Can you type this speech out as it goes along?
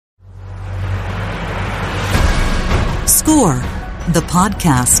Score, the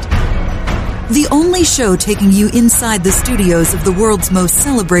podcast. The only show taking you inside the studios of the world's most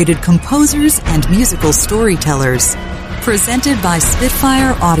celebrated composers and musical storytellers. Presented by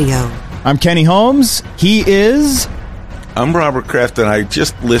Spitfire Audio. I'm Kenny Holmes. He is... I'm Robert Kraft, and I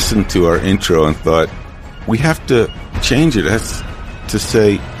just listened to our intro and thought, we have to change it. That's to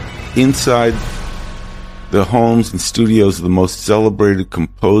say, inside the homes and studios of the most celebrated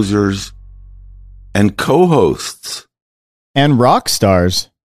composers and co-hosts. And rock stars.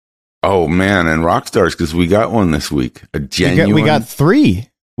 Oh, man, and rock stars, because we got one this week. A genuine... We got three.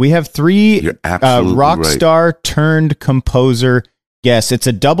 We have three rock right. star turned composer guests. It's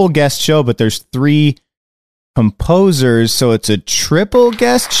a double guest show, but there's three composers, so it's a triple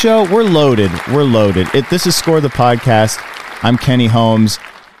guest show. We're loaded. This is Score the Podcast. I'm Kenny Holmes,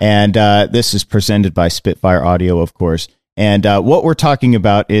 and this is presented by Spitfire Audio, of course. And what we're talking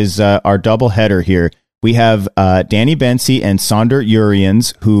about is our double header here. We have Danny Bensi and Sonder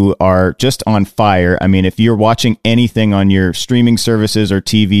Urians, who are just on fire. I mean, if you're watching anything on your streaming services or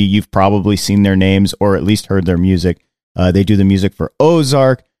TV, you've probably seen their names or at least heard their music. They do the music for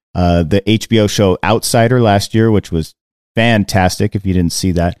Ozark, the HBO show Outsider last year, which was fantastic if you didn't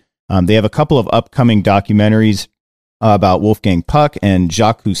see that. They have a couple of upcoming documentaries about Wolfgang Puck and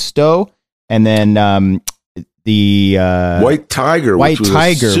Jacques Cousteau. And then the White Tiger, which was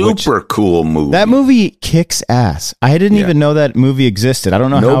a super cool movie. That movie kicks ass. I didn't even know that movie existed. I don't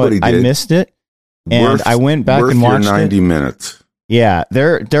know how I missed it. And I went back and watched your 90 minutes. Yeah,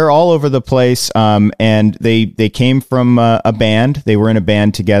 they're all over the place. And they came from a band. They were in a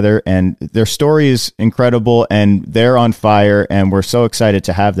band together, and their story is incredible, and they're on fire, and we're so excited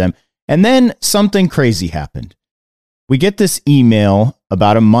to have them. And then something crazy happened. We get this email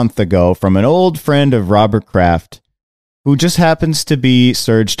about a month ago from an old friend of Robert Kraft, who just happens to be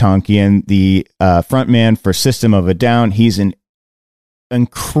Serj Tankian, the frontman for System of a Down. He's an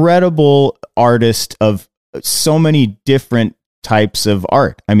incredible artist of so many different types of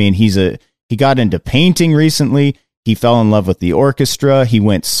art. I mean, he got into painting recently. He fell in love with the orchestra. He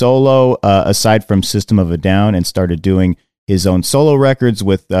went solo aside from System of a Down and started doing his own solo records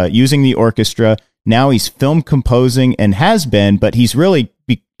with using the orchestra. Now he's film composing and has been, but he's really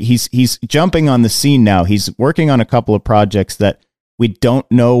he's jumping on the scene now. He's working on a couple of projects that we don't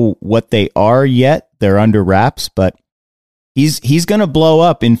know what they are yet. They're under wraps, but he's going to blow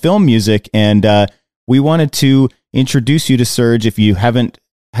up in film music. And we wanted to introduce you to Serj if you haven't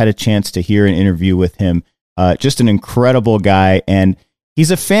had a chance to hear an interview with him. Just an incredible guy, and he's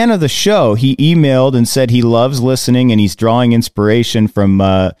a fan of the show. He emailed and said he loves listening, and he's drawing inspiration from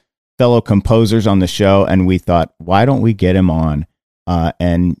fellow composers on the show, and we thought, why don't we get him on?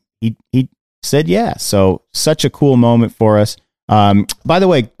 And he said yeah. So such a cool moment for us. By the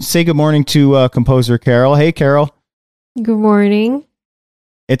way, say good morning to composer Carol. Hey, Carol. Good morning.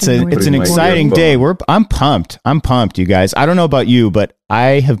 It's an exciting day. I'm pumped, you guys. I don't know about you, but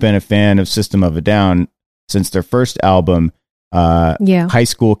I have been a fan of System of a Down since their first album. High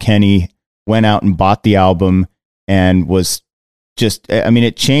School Kenny went out and bought the album and was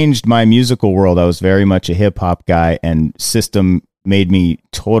it changed my musical world. I was very much a hip hop guy, and System made me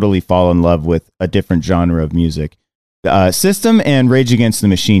totally fall in love with a different genre of music. System and Rage Against the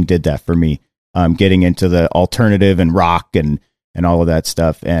Machine did that for me, getting into the alternative and rock and all of that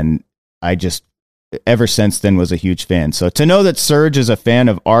stuff. And I just, ever since then, was a huge fan. So to know that Serj is a fan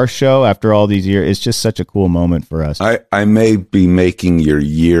of our show after all these years is just such a cool moment for us. I may be making your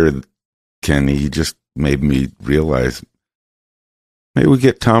year, Kenny. You just made me realize maybe we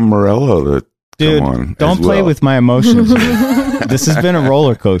get Tom Morello to come on. Don't play with my emotions. This has been a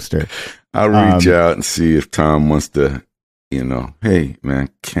roller coaster. I'll reach out and see if Tom wants to, hey, man,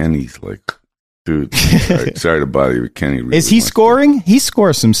 Kenny's like, dude, sorry to bother you, but Kenny really is he scoring? He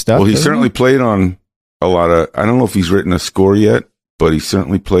scores some stuff. Well, he certainly played on a lot of, I don't know if he's written a score yet, but he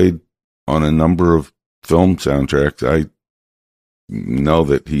certainly played on a number of film soundtracks. I know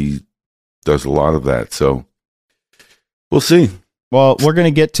that he does a lot of that, so we'll see. Well, we're going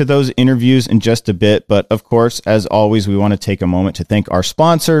to get to those interviews in just a bit, but of course, as always, we want to take a moment to thank our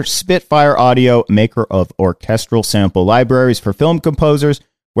sponsor, Spitfire Audio, maker of orchestral sample libraries for film composers.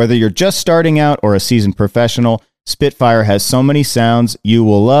 Whether you're just starting out or a seasoned professional, Spitfire has so many sounds you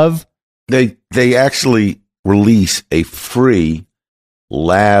will love. They actually release a free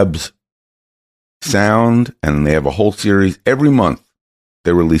Labs sound, and they have a whole series. Every month,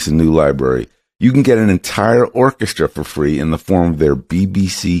 they release a new library. You can get an entire orchestra for free in the form of their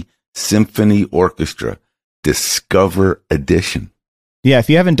BBC Symphony Orchestra Discover Edition. Yeah, if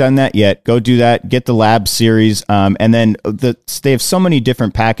you haven't done that yet, go do that. Get the Lab series. And then they have so many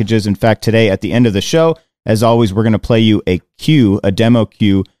different packages. In fact, today at the end of the show, As always, we're going to play you a demo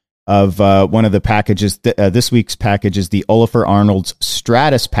cue of one of the packages. This week's package is the Oliver Arnold's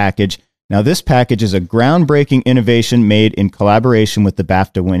Stratus package. Now, this package is a groundbreaking innovation made in collaboration with the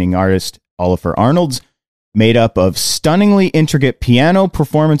BAFTA-winning artist Oliver Arnold's, made up of stunningly intricate piano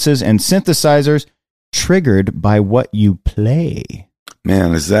performances and synthesizers triggered by what you play.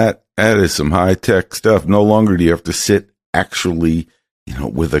 Man, that is some high-tech stuff. No longer do you have to sit actually,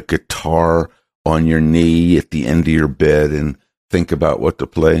 with a guitar on your knee at the end of your bed and think about what to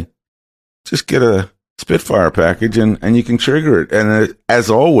play. Just get a Spitfire package and you can trigger it. And as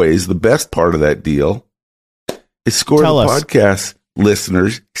always, the best part of that deal is Score the Podcast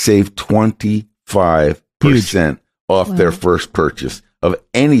listeners save 25% off their first purchase of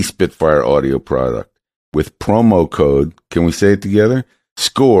any Spitfire audio product with promo code. Can we say it together?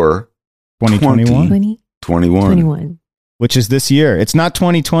 Score 2021. Which is this year. It's not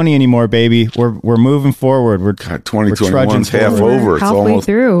 2020 anymore, baby. We're moving forward. We're 2021's half over. It's halfway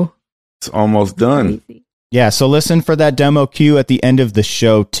through. It's almost done. Yeah, so listen for that demo cue at the end of the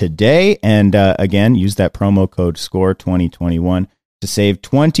show today. And again, use that promo code SCORE2021 to save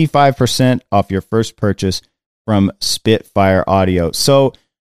 25% off your first purchase from Spitfire Audio. So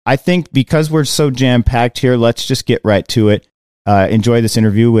I think because we're so jam-packed here, let's just get right to it. Enjoy this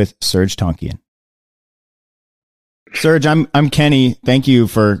interview with Serj Tankian. Serj, I'm Kenny. Thank you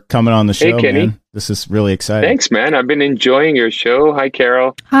for coming on the show. Hey, Kenny. Man. This is really exciting. Thanks, man. I've been enjoying your show. Hi,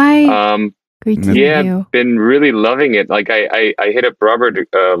 Carol. Hi. Great to meet you. I've been really loving it. Like I hit up Robert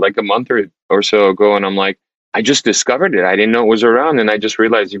like a month or so ago, and I'm like, I just discovered it. I didn't know it was around, and I just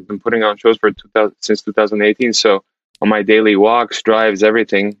realized you've been putting on shows for since 2018. So on my daily walks, drives,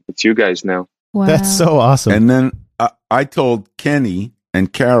 everything, it's you guys now. Wow. That's so awesome. And then I told Kenny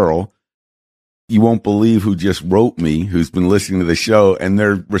and Carol, you won't believe who just wrote me, who's been listening to the show, and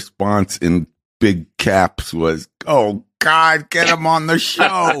their response in big caps was, "Oh God, get him on the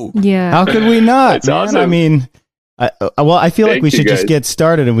show!" Yeah, how could we not? That's man? awesome. I mean, I feel like we should guys. just get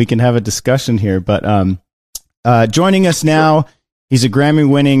started and we can have a discussion here. But joining us now, he's a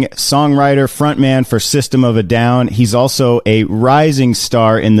Grammy-winning songwriter, frontman for System of a Down. He's also a rising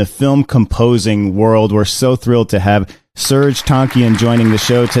star in the film composing world. We're so thrilled to have Serj Tankian joining the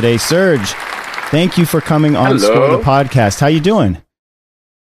show today. Serj, thank you for coming on Score the Podcast. How you doing?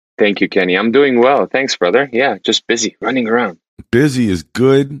 Thank you, Kenny. I'm doing well. Thanks, brother. Yeah, just busy, running around. Busy is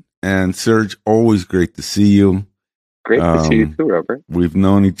good. And Serj, always great to see you. Great to see you too, Robert. We've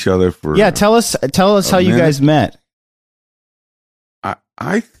known each other for tell us how you guys met.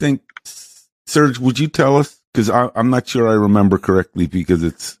 I think, Serj, would you tell us? Because I'm not sure I remember correctly,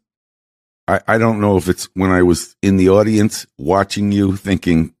 because I don't know if it's when I was in the audience watching you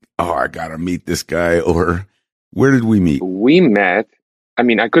thinking, oh, I got to meet this guy, or where did we meet? We met, I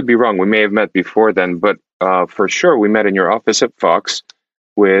mean, I could be wrong. We may have met before then, but for sure we met in your office at Fox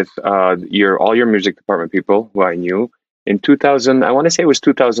with all your music department people who I knew. In 2000, I want to say it was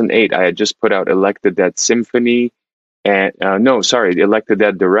 2008, I had just put out Elected Dead Symphony, and Elected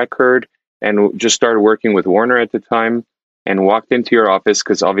Dead the record, and just started working with Warner at the time, and walked into your office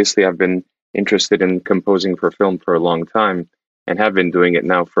because obviously I've been interested in composing for film for a long time and have been doing it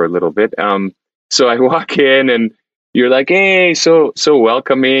now for a little bit. So I walk in and you're like, hey, so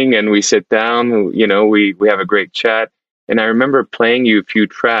welcoming, and we sit down, we have a great chat. And I remember playing you a few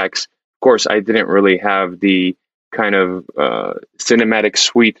tracks. Of course, I didn't really have the kind of cinematic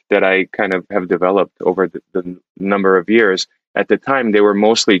suite that I kind of have developed over the number of years. At the time, they were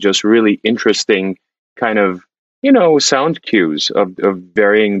mostly just really interesting kind of, sound cues of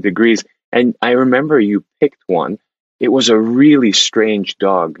varying degrees. And I remember you picked one. It was a really strange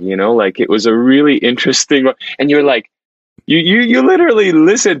dog, it was a really interesting one. And you're like, you literally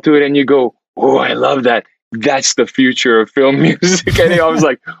listen to it and you go, oh, I love that. That's the future of film music. And I was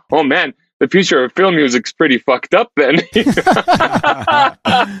like, oh man, the future of film music's pretty fucked up then.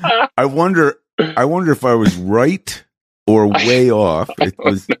 I wonder if I was right or way off. It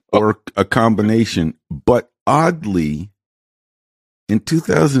was or a combination. But oddly, in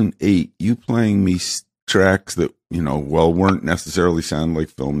 2008, you playing me tracks that, weren't necessarily sound like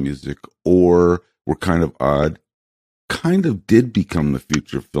film music or were kind of odd, kind of did become the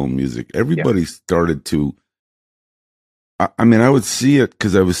future of film music. Everybody started to, I mean, I would see it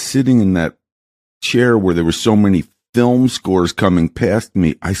because I was sitting in that chair where there were so many film scores coming past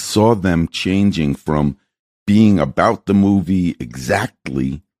me. I saw them changing from being about the movie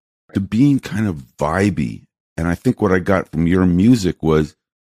exactly to being kind of vibey. And I think what I got from your music was,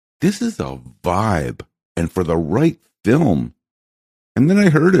 this is a vibe, and for the right film. And then I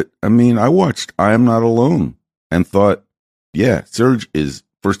heard it. I mean, I watched I Am Not Alone and thought, yeah, Serj is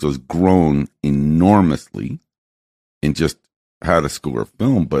first has grown enormously in just how to score a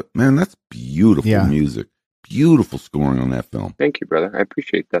film. But man, that's beautiful music, beautiful scoring on that film. Thank you, brother. I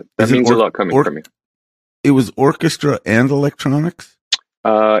appreciate that. That means a lot coming from you. It was orchestra and electronics?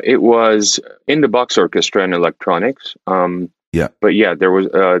 It was in the box orchestra and electronics. But yeah, there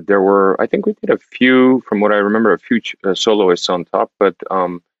were, I think we did a few, from what I remember, a few soloists on top, but,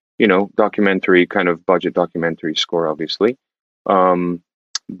 documentary, kind of budget documentary score, obviously. It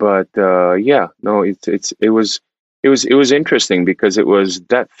was interesting because it was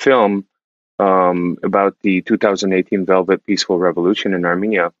that film, about the 2018 Velvet Peaceful Revolution in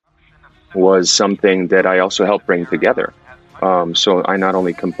Armenia was something that I also helped bring together. So I not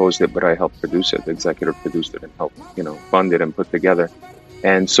only composed it, but I helped produce it, executive produced it, and helped, fund it and put together.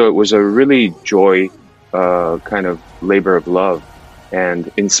 And so it was a really joy, kind of labor of love,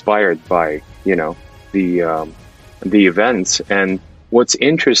 and inspired by, the events. And what's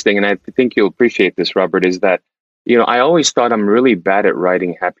interesting, and I think you'll appreciate this, Robert, is that, I always thought I'm really bad at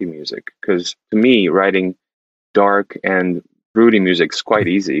writing happy music, because to me, writing dark and broody music is quite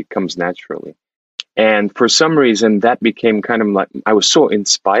easy. It comes naturally. And for some reason, that became kind of like, I was so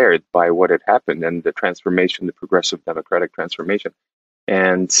inspired by what had happened and the transformation, the progressive democratic transformation,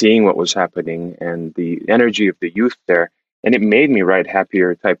 and seeing what was happening and the energy of the youth there. And it made me write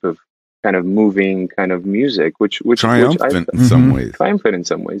happier type of kind of moving kind of music, which triumphant in some ways. Triumphant in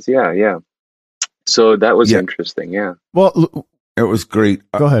some ways. Yeah. So that was interesting. Yeah. Well, it was great.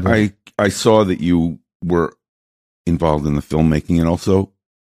 Go ahead. I saw that you were involved in the filmmaking and also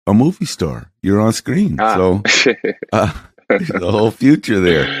a movie star. You're on screen. So the whole future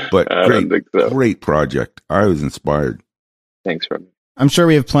there. But great project. I was inspired. Thanks, Robbie. I'm sure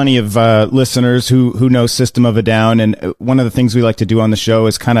we have plenty of listeners who know System of a Down. And one of the things we like to do on the show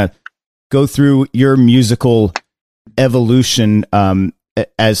is kind of go through your musical evolution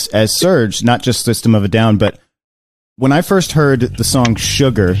as Serj, not just System of a Down. But when I first heard the song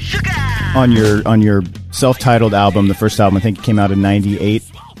Sugar on your self-titled album, the first album, I think it came out in 98.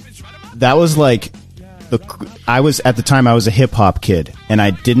 That was like I was a hip hop kid, and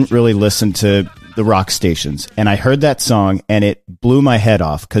I didn't really listen to the rock stations, and I heard that song and it blew my head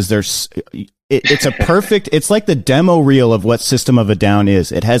off because it's a perfect, it's like the demo reel of what System of a Down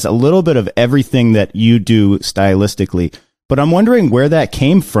is. It has a little bit of everything that you do stylistically, but I'm wondering where that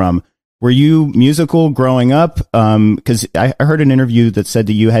came from. Were you musical growing up? Because I heard an interview that said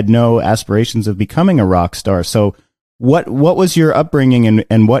that you had no aspirations of becoming a rock star. So what was your upbringing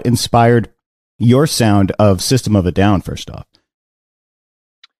and what inspired your sound of System of a Down, first off?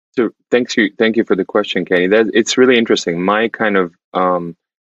 So thank you for the question, Kenny. It's really interesting. My kind of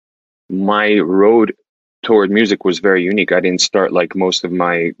my road toward music was very unique. I didn't start like most of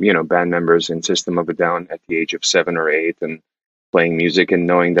my band members in System of a Down at the age of 7 or 8 and playing music and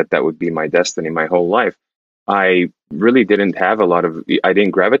knowing that would be my destiny my whole life. I really didn't have I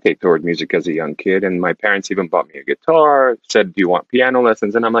didn't gravitate toward music as a young kid. And my parents even bought me a guitar, said, do you want piano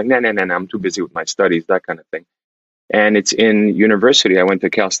lessons? And I'm like, no, I'm too busy with my studies, that kind of thing. And it's in university. I went to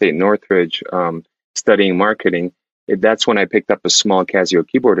Cal State Northridge, studying marketing. That's when I picked up a small Casio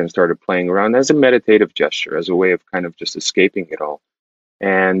keyboard and started playing around as a meditative gesture, as a way of kind of just escaping it all.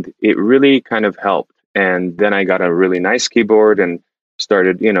 And it really kind of helped. And then I got a really nice keyboard and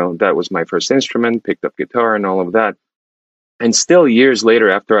started, that was my first instrument, picked up guitar and all of that. And still years later,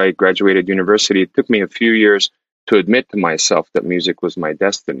 after I graduated university, it took me a few years to admit to myself that music was my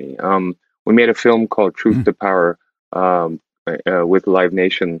destiny. We made a film called Truth to Power with Live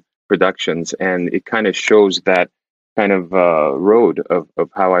Nation Productions, and it kind of shows that kind of road of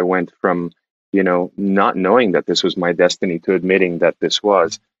how I went from, not knowing that this was my destiny to admitting that this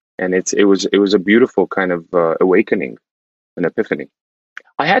was. And it was a beautiful kind of awakening, an epiphany.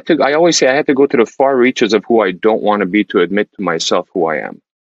 I always say I had to go to the far reaches of who I don't want to be to admit to myself who I am.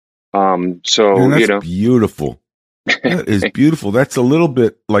 That's beautiful. That is beautiful. That's a little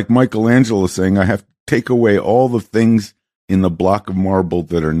bit like Michelangelo saying, I have to take away all the things in the block of marble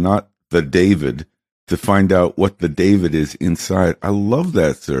that are not the David to find out what the David is inside. I love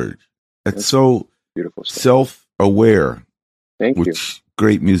that, Serj. That's so beautiful, self-aware. Thank you. Which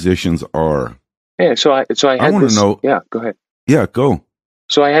great musicians are. Yeah. So I want to know. Yeah. Go ahead. Yeah. Go.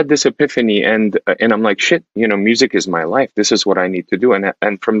 So I had this epiphany, and I'm like, shit. Music is my life. This is what I need to do.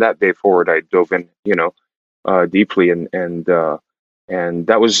 And from that day forward, I dove in, deeply, and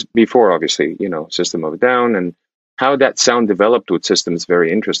that was before, obviously, System of a Down, and how that sound developed with System is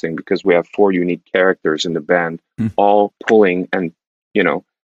very interesting because we have 4 unique characters in the band, all pulling and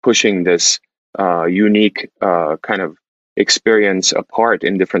pushing this unique kind of experience apart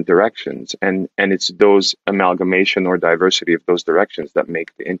in different directions, and it's those amalgamation or diversity of those directions that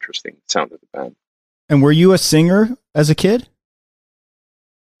make the interesting sound of the band. And were you a singer as a kid?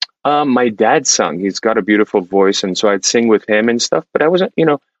 My dad sung. He's got a beautiful voice, and so I'd sing with him and stuff. But I wasn't,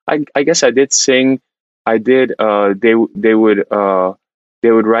 I guess I did sing. I did. They would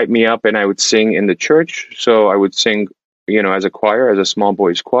write me up, and I would sing in the church. So I would sing, as a choir, as a small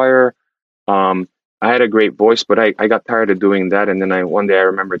boys choir. I had a great voice, but I got tired of doing that. And then one day I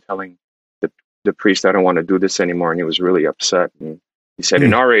remember telling the priest, I don't want to do this anymore. And he was really upset. And he said,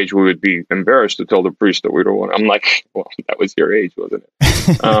 in our age, we would be embarrassed to tell the priest that we don't want. I'm like, well, that was your age, wasn't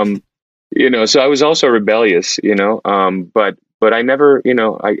it? So I was also rebellious, but I never,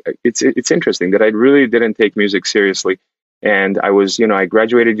 it's interesting that I really didn't take music seriously. And I was, I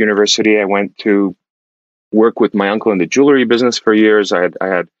graduated university. I went to work with my uncle in the jewelry business for years. I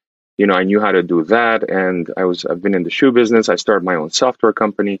had I knew how to do that. And I've been in the shoe business. I started my own software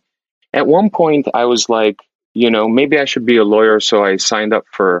company. At one point I was like, maybe I should be a lawyer. So I signed up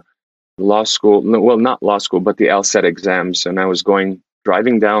for law school. Well, not law school, but the LSAT exams. And I was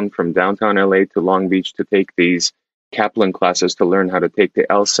driving down from downtown LA to Long Beach to take these Kaplan classes to learn how to take the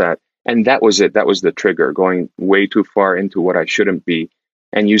LSAT. And that was it. That was the trigger, going way too far into what I shouldn't be.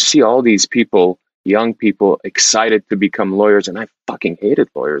 And you see all these people, young people, excited to become lawyers. And I fucking hated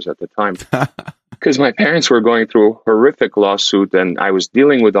lawyers at the time because my parents were going through a horrific lawsuit and I was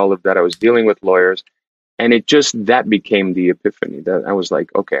dealing with all of that. I was dealing with lawyers. And that became the epiphany that I was like,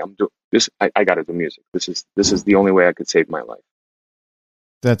 okay, I'm doing this. I got to do music. This is the only way I could save my life.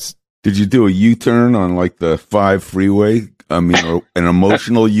 Did you do a U-turn on like the 5 freeway? I mean, or an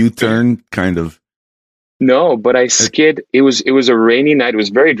emotional U-turn kind of? No, but I skid. It was a rainy night. It was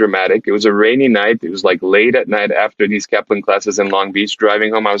very dramatic. It was a rainy night. It was like late at night after these Kaplan classes in Long Beach.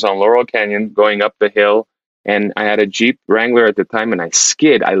 Driving home, I was on Laurel Canyon going up the hill, and I had a Jeep Wrangler at the time, and I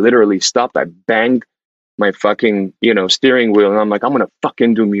skid. I literally stopped. I banged my fucking steering wheel, and I'm like, I'm gonna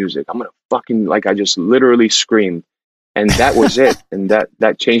fucking do music. I'm gonna fucking I just literally screamed. And that was it. And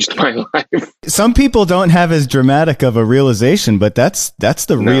that changed my life. Some people don't have as dramatic of a realization, but that's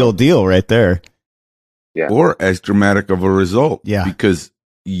the real deal right there. Yeah. Or as dramatic of a result. Yeah. Because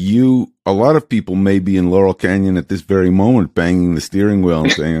a lot of people may be in Laurel Canyon at this very moment banging the steering wheel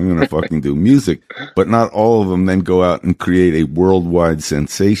and saying, I'm going to fucking do music. But not all of them then go out and create a worldwide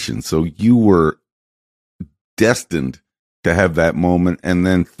sensation. So you were destined to have that moment. And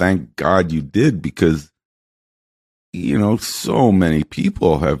then thank God you did, because so many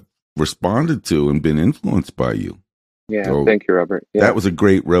people have responded to and been influenced by you. Yeah, so thank you, Robert. Yeah. That was a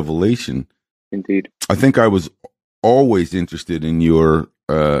great revelation. Indeed. I think I was always interested in your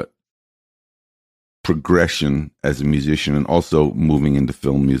progression as a musician and also moving into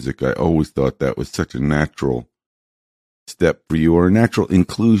film music. I always thought that was such a natural step for you, or a natural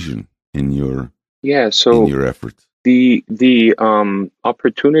inclusion in your efforts. The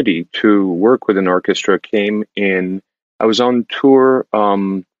opportunity to work with an orchestra came in. I was on tour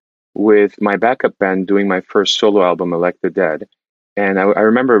with my backup band doing my first solo album, Elect the Dead. And I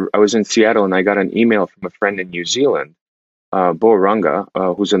remember I was in Seattle and I got an email from a friend in New Zealand, Bo Ranga,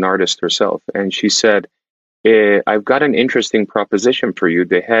 who's an artist herself. And she said, I've got an interesting proposition for you.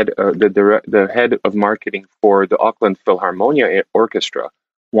 The head of marketing for the Auckland Philharmonia Orchestra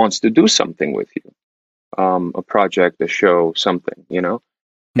wants to do something with you. A project, a show, something,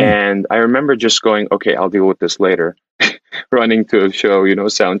 And I remember just going, okay, I'll deal with this later, running to a show,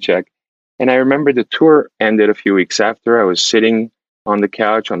 sound check. And I remember the tour ended a few weeks after. I was sitting on the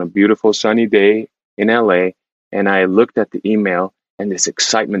couch on a beautiful sunny day in LA, and I looked at the email and this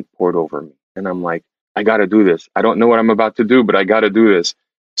excitement poured over me. And I'm like, I got to do this. I don't know what I'm about to do, but I got to do this.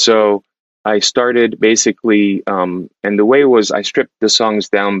 So I started basically, and the way was I stripped the songs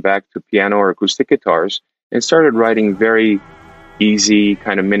down back to piano or acoustic guitars and started writing very easy,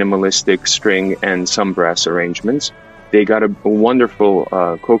 kind of minimalistic string and some brass arrangements. They got a wonderful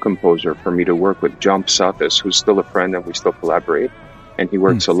co-composer for me to work with, John Psathis, who's still a friend and we still collaborate. And he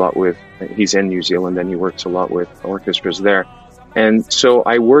works a lot he's in New Zealand and he works a lot with orchestras there. And so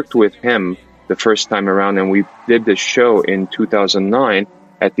I worked with him the first time around, and we did this show in 2009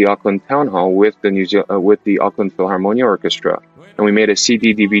 at the Auckland Town Hall with the Auckland Philharmonia Orchestra. And we made a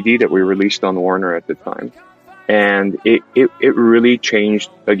CD DVD that we released on Warner at the time. And it really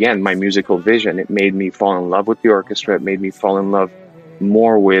changed, again, my musical vision. It made me fall in love with the orchestra. It made me fall in love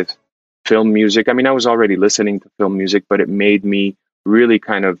more with film music. I mean, I was already listening to film music, but it made me really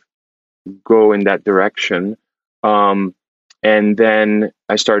kind of go in that direction. And then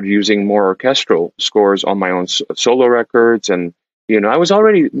I started using more orchestral scores on my own solo records. And, I was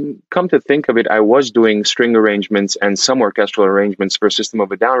already, come to think of it, I was doing string arrangements and some orchestral arrangements for System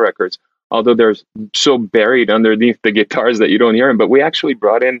of a Down records, although they're so buried underneath the guitars that you don't hear them. But we actually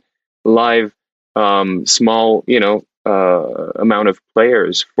brought in live, small, amount of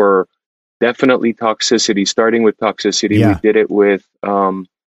players for definitely Toxicity, starting with Toxicity. Yeah. We did it with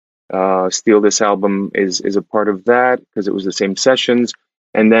Steal This Album is a part of that because it was the same sessions.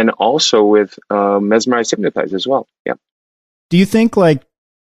 And then also with Mesmerize, Hypnotize as well. Yeah. Do you think like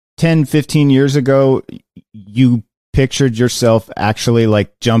 10, 15 years ago, you pictured yourself actually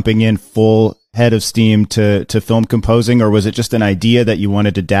like jumping in full head of steam to film composing, or was it just an idea that you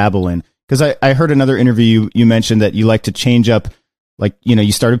wanted to dabble in? Because I heard another interview you mentioned that you like to change up, like,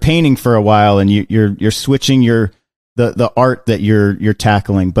 you started painting for a while and you're switching the art that you're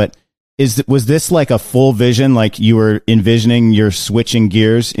tackling. But was this like a full vision, like you were envisioning you're switching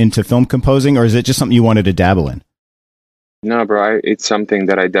gears into film composing, or is it just something you wanted to dabble in? No, bro, it's something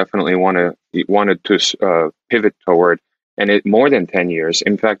that I definitely wanted to pivot toward, and it more than 10 years.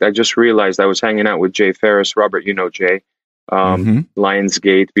 In fact, I just realized I was hanging out with Jay Ferris. Robert, Jay,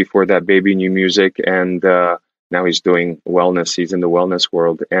 Lionsgate, before that, Baby New Music, and now he's doing wellness. He's in the wellness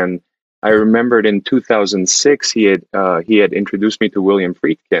world. And I remembered in 2006, he had introduced me to William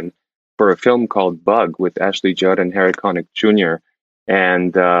Friedkin for a film called Bug with Ashley Judd and Harry Connick Jr.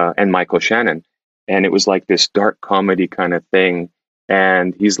 and Michael Shannon. And it was like this dark comedy kind of thing.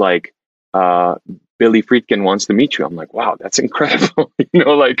 And he's like, Billy Friedkin wants to meet you. I'm like, wow, that's incredible.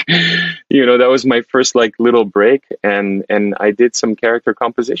 That was my first like little break. And I did some character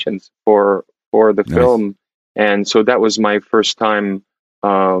compositions for the film. And so that was my first time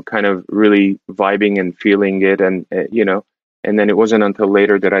kind of really vibing and feeling it. And, and then it wasn't until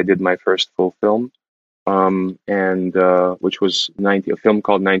later that I did my first full film, which was a film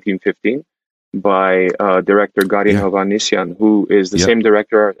called 1915. By director Gary Hovhannisyan, who is the same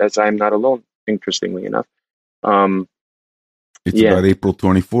director as I Am Not Alone, interestingly enough. It's about April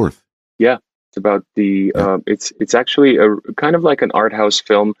 24th. Yeah, it's about it's actually a kind of like an art house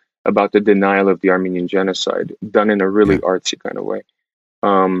film about the denial of the Armenian genocide, done in a really artsy kind of way.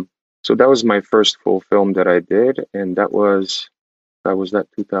 So that was my first full film that I did, and that was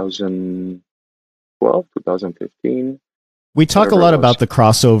 2012, 2015. We talk a lot about the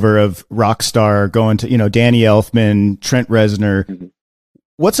crossover of Rockstar going to, Danny Elfman, Trent Reznor. Mm-hmm.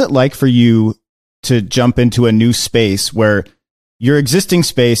 What's it like for you to jump into a new space where your existing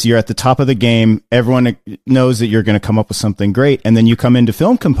space, you're at the top of the game, everyone knows that you're going to come up with something great, and then you come into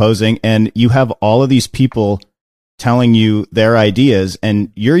film composing and you have all of these people telling you their ideas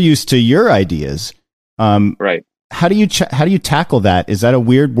and you're used to your ideas. Right. How do you tackle that? Is that a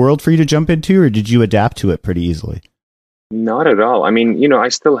weird world for you to jump into, or did you adapt to it pretty easily? Not at all. I mean, I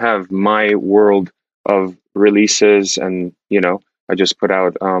still have my world of releases, and I just put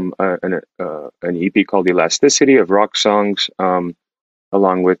out an EP called Elasticity of rock songs,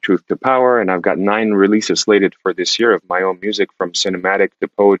 along with Truth to Power, and I've got 9 releases slated for this year of my own music, from cinematic to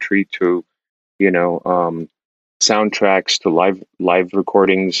poetry to soundtracks to live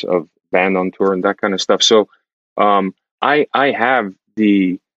recordings of band on tour and that kind of stuff. So I have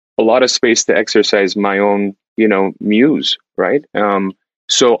a lot of space to exercise my own muse, right?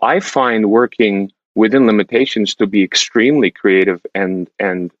 So I find working within limitations to be extremely creative and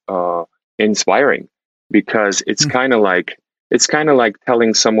inspiring, because it's kind of like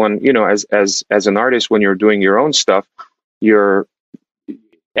telling someone, as an artist, when you're doing your own stuff,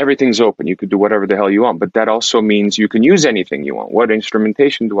 everything's open. You could do whatever the hell you want, but that also means you can use anything you want. What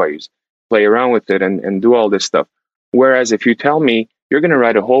instrumentation do I use? Play around with it and do all this stuff. Whereas if you tell me you're going to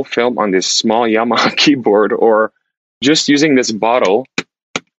write a whole film on this small Yamaha keyboard, or just using this bottle,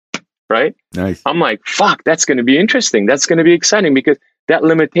 right? Nice. I'm like, fuck, that's going to be interesting. That's going to be exciting, because that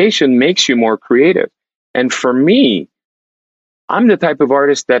limitation makes you more creative. And for me, I'm the type of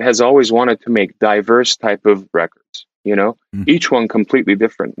artist that has always wanted to make diverse type of records, each one completely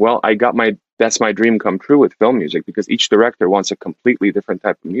different. Well, that's my dream come true with film music, because each director wants a completely different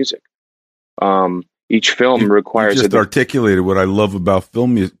type of music. Each film requires... You just articulated what I love about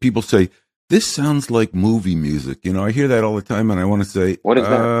film music. People say, this sounds like movie music. I hear that all the time, and I want to say, what is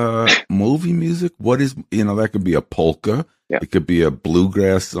that? Movie music? What is, that could be a polka. Yeah. It could be a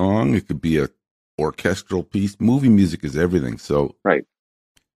bluegrass song. It could be a orchestral piece. Movie music is everything. So, right.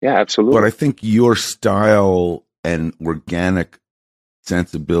 Yeah, absolutely. But I think your style and organic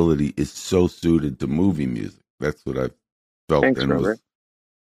sensibility is so suited to movie music. That's what I've felt. Thanks, Robert.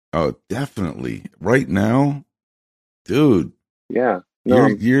 Oh, definitely. Right now, dude. Yeah. No,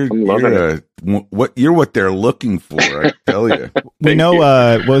 you're I'm loving it. You're what they're looking for, I tell you. We know,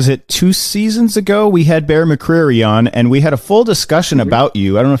 was it 2 seasons ago? We had Bear McCreary on, and we had a full discussion about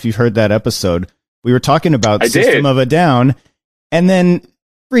you. I don't know if you've heard that episode. We were talking about System of a Down, and then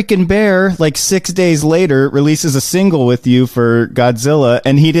freaking Bear, like 6 days later, releases a single with you for Godzilla,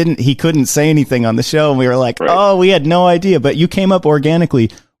 and he couldn't say anything on the show, and we were like, oh, we had no idea, but you came up organically.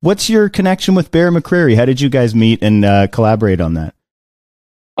 What's your connection with Bear McCreary? How did you guys meet and collaborate on that?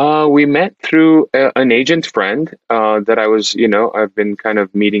 We met through an agent friend that I was, I've been kind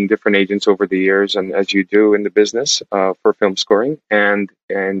of meeting different agents over the years, and as you do in the business for film scoring, and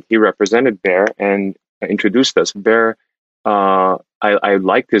he represented Bear and introduced us. Bear, I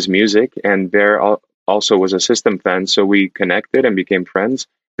liked his music, and Bear also was a System fan, so we connected and became friends.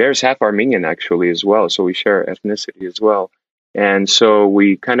 Bear's half Armenian actually as well, so we share ethnicity as well, and so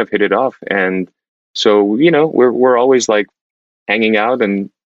we kind of hit it off, and so we're always like hanging out and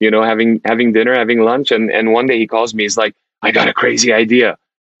having dinner, having lunch. And one day he calls me, he's like, I got a crazy idea,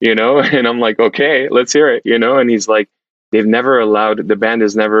 and I'm like, okay, let's hear it, and he's like, the band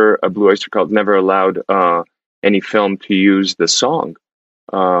has never, Blue Oyster Cult never allowed any film to use the song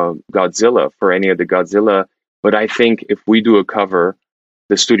Godzilla for any of the Godzilla. But I think if we do a cover,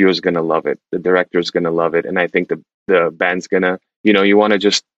 the studio is going to love it. The director's going to love it. And I think the band's going to, you want to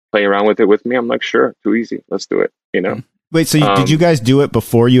just play around with it with me? I'm like, sure, too easy. Let's do it, Wait, so did you guys do it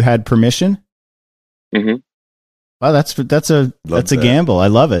before you had permission? Mm-hmm. Wow, that's a gamble. I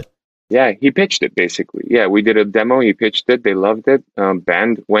love it. Yeah, he pitched it basically. Yeah, we did a demo. He pitched it. They loved it.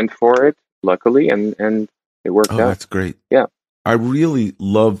 Band went for it, luckily, and it worked out. That's great. Yeah, I really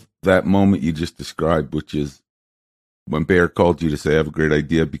love that moment you just described, which is when Bear called you to say, I have a great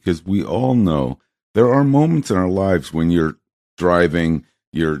idea, because we all know there are moments in our lives when you're driving,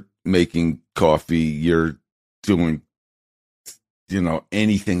 you're making coffee, you're doing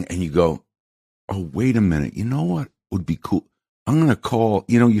anything, and you go, oh, wait a minute, you know what would be cool? I'm going to call,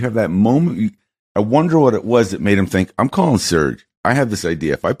 you have that moment. I wonder what it was that made him think, I'm calling Serge. I have this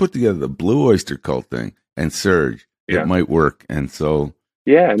idea. If I put together the Blue Oyster Cult thing and Serge, it might work. And so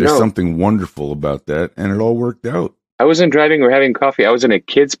there's something wonderful about that. And it all worked out. I wasn't driving or having coffee. I was in a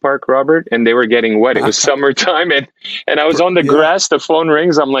kid's park, Robert, and they were getting wet. It was summertime, and I was on the grass. The phone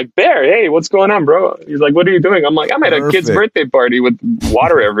rings. I'm like, Bear, hey, what's going on, bro? He's like, what are you doing? I'm like, I'm at a kid's birthday party with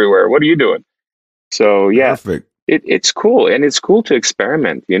water everywhere. What are you doing? So, yeah, it's cool. And it's cool to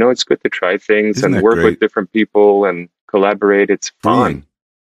experiment. It's good to try things and work with different people and collaborate. It's fun.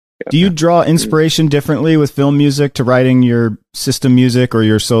 Yeah. Do you draw inspiration differently with film music to writing your System music or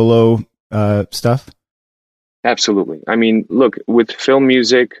your solo stuff? Absolutely. I mean, look, with film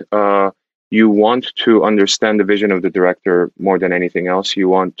music, you want to understand the vision of the director more than anything else. You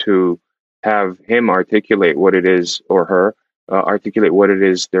want to have him articulate what it is, or her articulate what it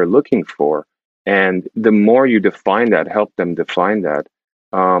is they're looking for. And the more you define that, help them define that,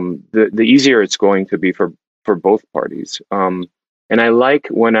 the easier it's going to be for both parties. And I like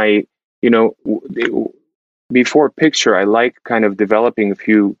when before picture, I like kind of developing a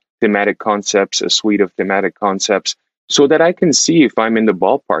few thematic concepts, a suite of thematic concepts, so that I can see if I'm in the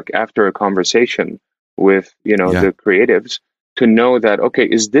ballpark after a conversation with, the creatives, to know that, okay,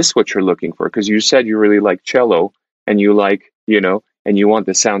 is this what you're looking for? Because you said you really like cello and you like, and you want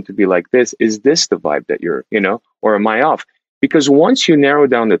the sound to be like this. Is this the vibe that you're, or am I off? Because once you narrow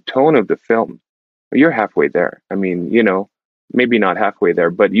down the tone of the film, you're halfway there. I mean, maybe not halfway there,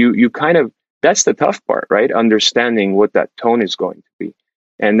 but you kind of, that's the tough part, right? Understanding what that tone is going to be.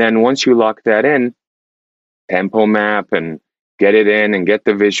 And then once you lock that in, tempo map and get it in and get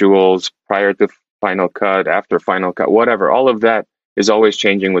the visuals prior to final cut, after final cut, whatever, all of that is always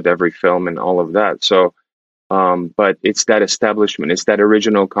changing with every film and all of that. So, but it's that establishment, it's that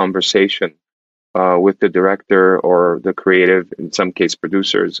original conversation with the director or the creative, in some case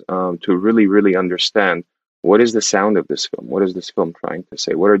producers, to really, really understand what is the sound of this film? What is this film trying to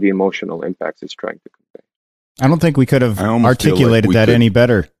say? What are the emotional impacts it's trying to convey? I don't think we could have articulated that any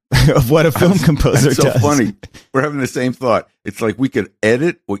better of what a film composer does. It's so funny. We're having the same thought. It's like we could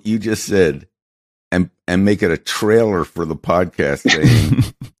edit what you just said and make it a trailer for the podcast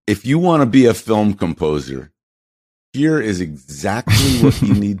saying, if you want to be a film composer, here is exactly what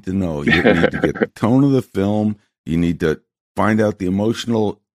you need to know. You need to get the tone of the film. You need to find out the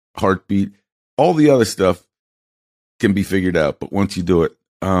emotional heartbeat. All the other stuff can be figured out. But once you do it,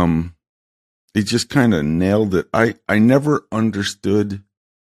 it just kind of nailed it. I never understood.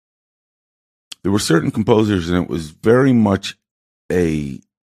 There were certain composers, and it was very much an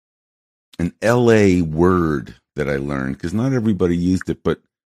LA word that I learned, because not everybody used it. But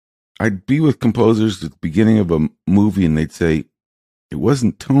I'd be with composers at the beginning of a movie, and they'd say, It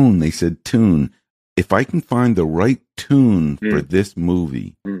wasn't tone. They said tune. If I can find the right tune for this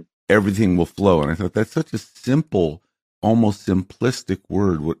movie, everything will flow. And I thought that's such a simple, almost simplistic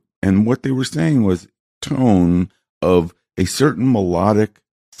word. And what they were saying was tone of a certain melodic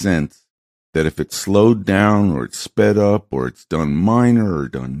sense that if it's slowed down or it's sped up or it's done minor or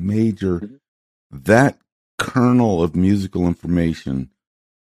done major, that kernel of musical information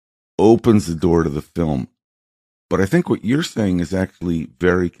opens the door to the film. But I think what you're saying is actually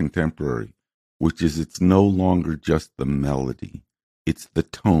very contemporary, which is it's no longer just the melody. It's the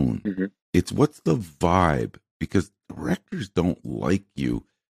tone. It's what's the vibe, because directors don't like you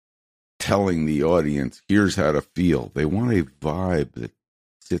telling the audience, here's how to feel. They want a vibe that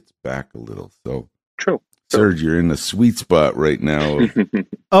sits back a little. So true. Serge, you're in the sweet spot right now.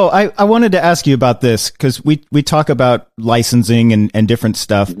 Oh, I wanted to ask you about this because we talk about licensing and different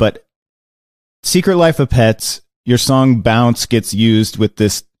stuff, but Secret Life of Pets, your song Bounce gets used with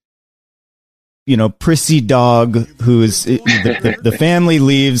this, prissy dog who is, the family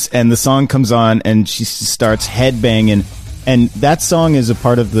leaves and the song comes on and she starts headbanging. And that song is a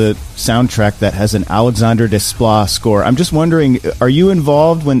part of the soundtrack that has an Alexandre Desplat score. I'm just wondering, are you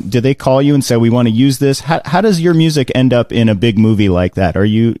involved do they call you and say, we want to use this? How does your music end up in a big movie like that?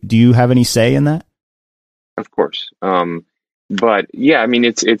 Do you have any say in that? Of course. But yeah, I mean,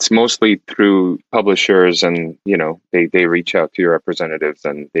 it's mostly through publishers and, they reach out to your representatives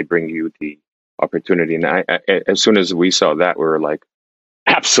and they bring you the opportunity. And I as soon as we saw that, we were like,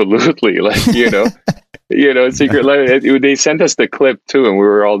 absolutely, Secret Life. They sent us the clip too, and we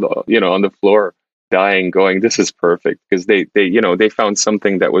were all, on the floor dying, going, "This is perfect," because they found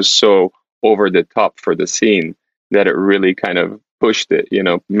something that was so over the top for the scene that it really kind of pushed it.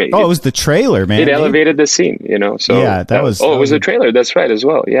 It was the trailer, man. It elevated the scene, So yeah, it was a trailer. That's right, as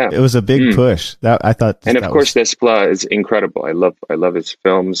well. Yeah, it was a big push. I thought, and of course, Desplat is incredible. I love his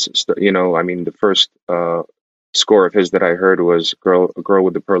films. I mean, the first score of his that I heard was "Girl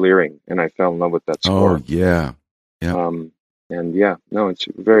with the Pearl Earring," and I fell in love with that score. Oh yeah. It's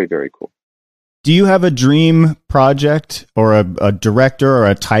very, very cool. Do you have a dream project or a director or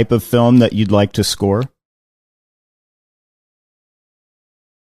a type of film that you'd like to score?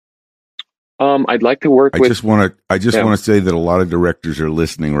 I'd like to work with. I just want to say that a lot of directors are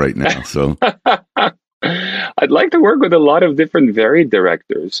listening right now. So I'd like to work with a lot of different varied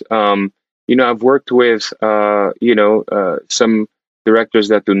directors. I've worked with, some directors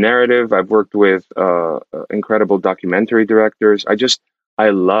that do narrative. I've worked with incredible documentary directors. I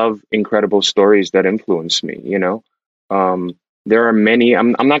love incredible stories that influence me, There are many,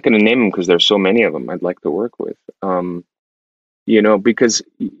 I'm not going to name them because there's so many of them I'd like to work with, because,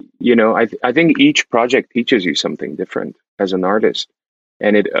 I think each project teaches you something different as an artist,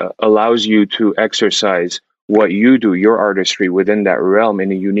 and it allows you to exercise what you do, your artistry within that realm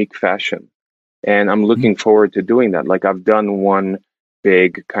in a unique fashion. And I'm looking forward to doing that. Like I've done one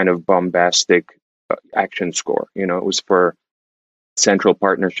big kind of bombastic action score. It was for Central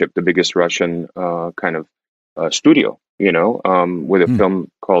Partnership, the biggest Russian kind of studio, with a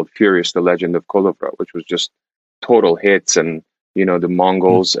film called Furious, the Legend of Kolovra, which was just total hits. And, the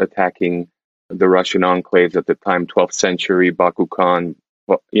Mongols attacking the Russian enclaves at the time, 12th century, Baku Khan,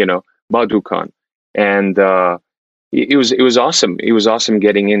 Badu Khan. And it was awesome. It was awesome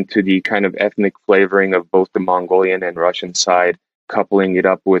getting into the kind of ethnic flavoring of both the Mongolian and Russian side, coupling it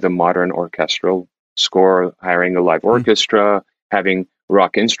up with a modern orchestral score, hiring a live orchestra, having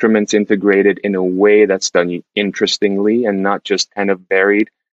rock instruments integrated in a way that's done interestingly and not just kind of buried,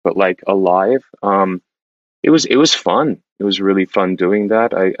 but like alive. It was fun. It was really fun doing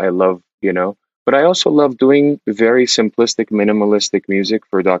that. I love, but I also love doing very simplistic, minimalistic music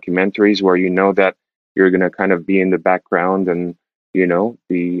for documentaries where that you're going to kind of be in the background and, and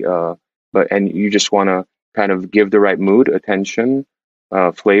you just want to kind of give the right mood, attention,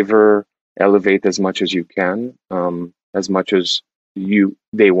 flavor, elevate as much as you can, as much as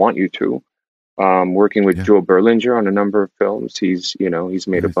they want you to. Working with Joe Berlinger on a number of films. He's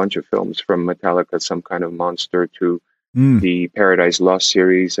made a bunch of films from Metallica, Some Kind of Monster, to the Paradise Lost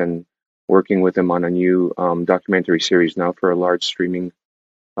series, and working with him on a new documentary series now for a large streaming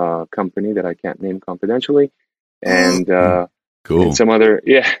company that I can't name confidentially, and cool.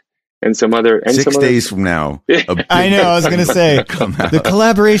 And some other 6 days from now. I know. I was going to say the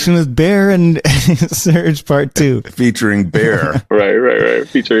collaboration with Bear and Serge Part 2, featuring Bear. right.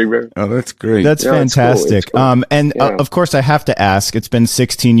 Featuring Bear. Oh, that's great. That's fantastic. It's cool. Of course, I have to ask. It's been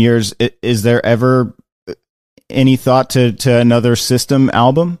 16 years. Is there ever any thought to another System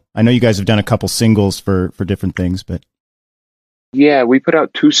album? I know you guys have done a couple singles for different things, but Yeah, we put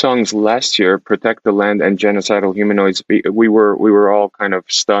out 2 songs last year, "Protect the Land" and "Genocidal Humanoids." We were all kind of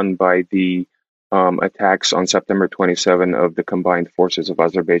stunned by the attacks on September 27 of the combined forces of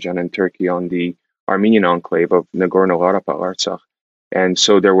Azerbaijan and Turkey on the Armenian enclave of Nagorno-Karabakh, Artsakh. And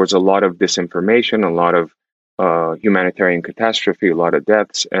so there was a lot of disinformation, a lot of humanitarian catastrophe, a lot of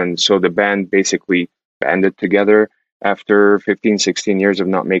deaths. And so the band basically banded together after 15, 16 years of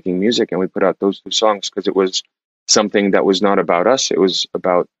not making music. And we put out those 2 songs because it was something that was not about us. It was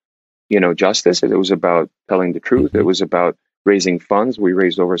about, justice. It was about telling the truth. It was about raising funds. We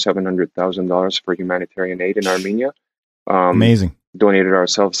raised over $700,000 for humanitarian aid in Armenia. Amazing. Donated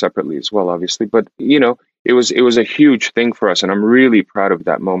ourselves separately as well, obviously. But, it was a huge thing for us. And I'm really proud of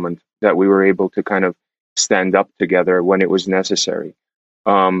that moment that we were able to kind of stand up together when it was necessary.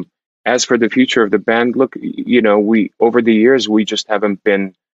 As for the future of the band, look, we over the years, we just haven't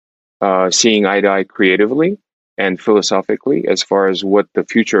been seeing eye to eye creatively and philosophically as far as what the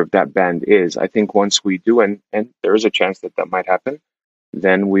future of that band is. I think once we do, and there is a chance that might happen,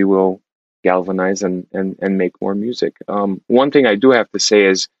 then we will galvanize and make more music. One thing I do have to say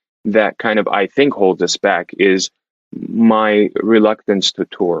is that kind of, I think, holds us back is my reluctance to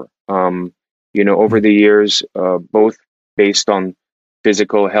tour. Over the years, both based on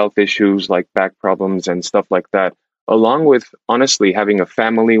physical health issues like back problems and stuff like that, along with, honestly, having a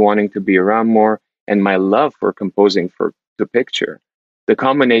family, wanting to be around more, and my love for composing for the picture. The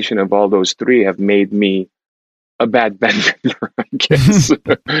combination of all those three have made me a bad band member, I guess.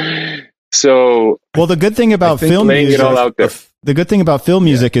 So, well, the good thing about film music, it all out there. The good thing about film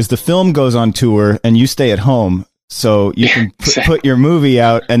music is the film goes on tour and you stay at home. So you can put your movie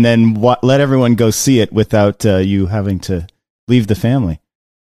out and then let everyone go see it without you having to leave the family.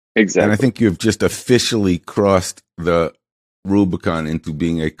 Exactly. And I think you've just officially crossed the Rubicon into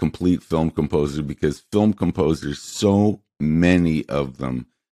being a complete film composer, because film composers, so many of them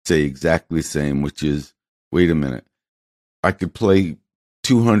say exactly the same, which is, wait a minute, I could play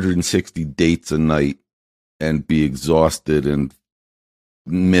 260 dates a night and be exhausted and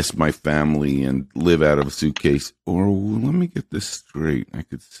miss my family and live out of a suitcase. Or let me get this straight. I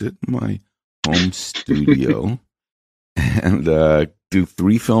could sit in my home studio and do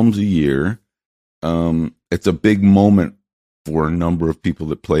 3 films a year. It's a big moment for a number of people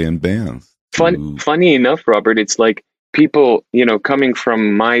that play in bands. Funny enough, Robert, it's like people, coming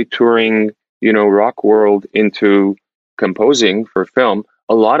from my touring, rock world into composing for film,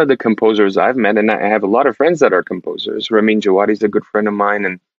 a lot of the composers I've met, and I have a lot of friends that are composers. Ramin Djawadi's a good friend of mine,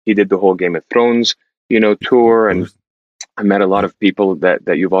 and he did the whole Game of Thrones, tour. And I met a lot of people that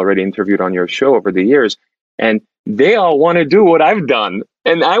you've already interviewed on your show over the years, and they all want to do what I've done,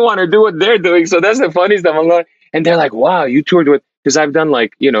 and I want to do what they're doing. So that's the funny stuff. I'm like, and they're like, wow, you toured with, because I've done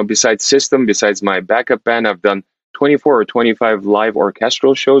besides System, besides my backup band, I've done 24 or 25 live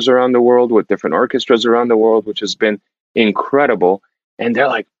orchestral shows around the world with different orchestras around the world, which has been incredible. And they're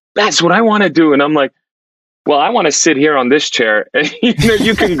like, that's what I want to do. And I'm like, well, I want to sit here on this chair, and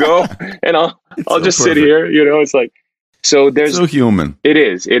you can go, and I'll just sit here. It's like, so there's so human. It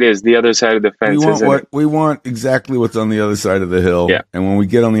is the other side of the fence. We want exactly what's on the other side of the hill. Yeah. And when we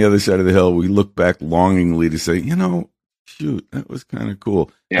get on the other side of the hill, we look back longingly to say, shoot, that was kind of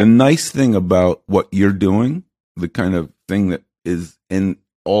cool. Yeah. The nice thing about what you're doing, the kind of thing that is in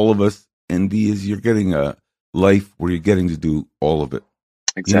all of us envy, is you're getting a life where you're getting to do all of it.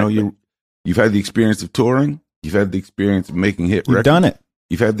 Exactly. You've had the experience of touring. You've had the experience of making hit records. You've done it.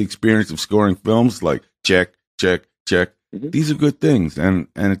 You've had the experience of scoring films like check, check, check. Mm-hmm. These are good things, and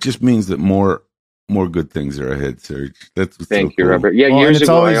it just means that more good things are ahead, Serge. That's what's Thank so you, cool. Robert. Yeah, years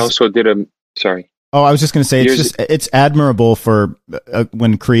ago I also did sorry. Oh, I was just going to say, it's admirable for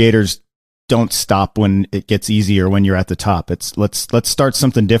when creators don't stop when it gets easy or when you're at the top. It's let's start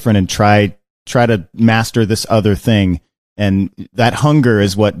something different and try to master this other thing. And that hunger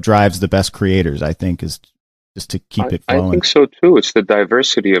is what drives the best creators, I think, is just to keep it flowing. I think so too. It's the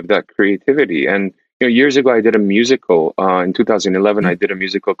diversity of that creativity. And years ago, I did a musical. In 2011, I did a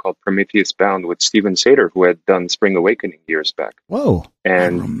musical called Prometheus Bound with Steven Sater, who had done Spring Awakening years back. Whoa!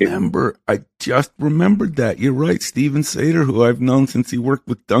 And I just remembered that. You're right, Steven Sater, who I've known since he worked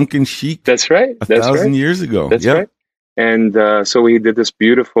with Duncan Sheik. That's right. 1,000 years ago. That's right. And so we did this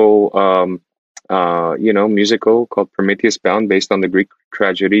beautiful, musical called Prometheus Bound, based on the Greek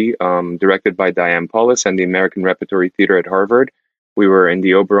tragedy, directed by Diane Paulus and the American Repertory Theater at Harvard. We were in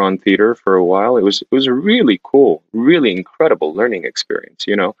the Oberon Theater for a while. It was a really cool, really incredible learning experience,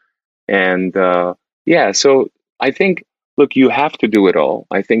 And so I think, look, you have to do it all.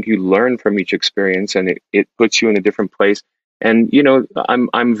 I think you learn from each experience, and it puts you in a different place. And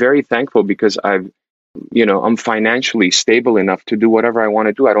I'm very thankful because I've I'm financially stable enough to do whatever I want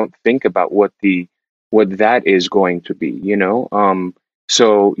to do. I don't think about what that is going to be,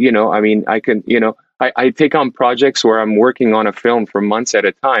 So, I mean, I can, I take on projects where I'm working on a film for months at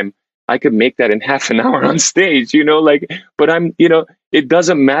a time. I could make that in half an hour on stage, but it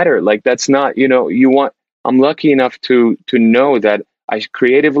doesn't matter. Like, that's not, I'm lucky enough to know that I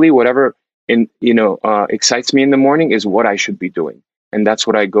creatively, whatever excites me in the morning is what I should be doing. And that's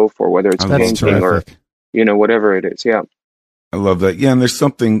what I go for, whether it's painting or, whatever it is. Yeah. I love that. Yeah. And there's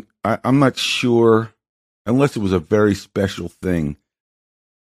something, I'm not sure, unless it was a very special thing,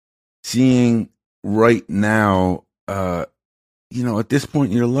 seeing right now, at this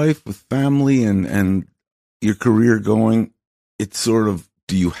point in your life with family and your career going, it's sort of,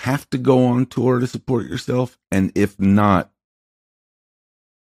 do you have to go on tour to support yourself? And if not,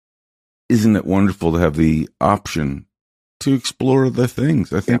 isn't it wonderful to have the option to explore other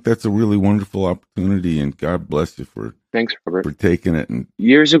things? I think that's a really wonderful opportunity, and God bless you for thanks, Robert, for taking it. And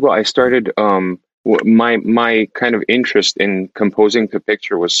years ago, I started my kind of interest in composing to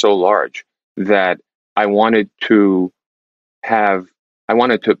picture was so large that I wanted to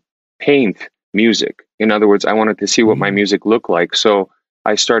paint music. In other words, I wanted to see what my music looked like. So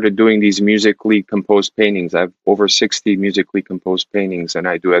I started doing these musically composed paintings. I have over 60 musically composed paintings, and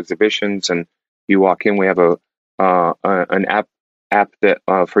I do exhibitions. And you walk in, we have an app that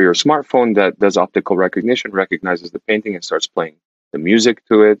for your smartphone that does optical recognition, recognizes the painting and starts playing the music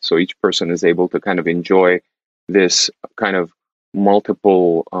to it. So each person is able to kind of enjoy this kind of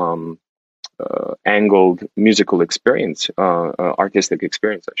multiple angled musical experience, artistic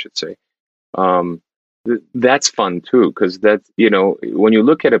experience, I should say. That's fun too, because that's, when you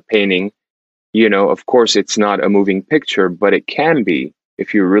look at a painting, of course it's not a moving picture, but it can be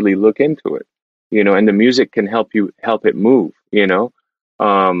if you really look into it, and the music can help it move,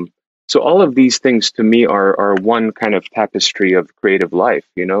 So all of these things to me are one kind of tapestry of creative life.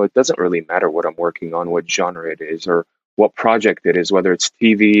 It doesn't really matter what I'm working on, what genre it is, or what project it is, whether it's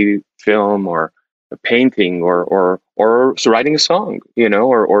TV, film, or a painting, or writing a song,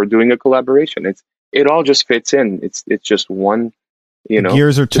 or doing a collaboration. It all just fits in. It's just one,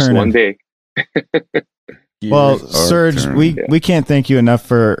 gears are just turning. one day. Well, Serge, we can't thank you enough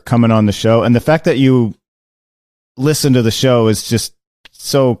for coming on the show, and the fact that you listen to the show is just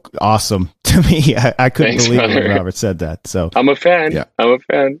so awesome to me. I couldn't believe when Robert said that. So I'm a fan. Yeah. I'm a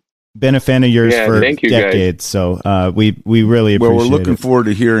fan. Been a fan of yours for decades. Guys. So we really appreciate it. Well, we're looking forward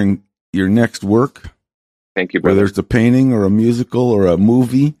to hearing your next work. Thank you, brother. Whether it's a painting or a musical or a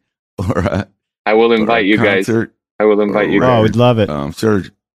movie or I will invite you guys. I will invite you guys. Oh, we'd love it.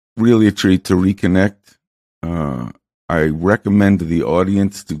 Serge, really a treat to reconnect. I recommend to the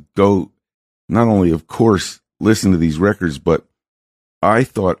audience to go, not only, of course, listen to these records, but I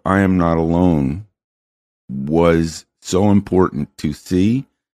thought I Am Not Alone was so important to see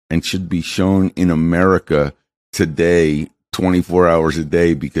and should be shown in America today, 24 hours a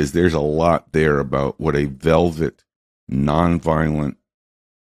day, because there's a lot there about what a velvet, nonviolent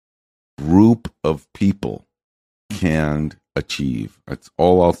group of people can achieve. That's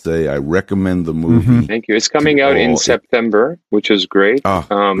all I'll say. I recommend the movie. Mm-hmm. Thank you. It's coming out in September, which is great.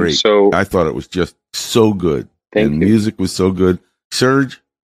 Great. So I thought it was just so good. And music was so good. Serge,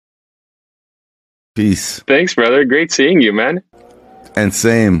 peace. Thanks, brother. Great seeing you, man. And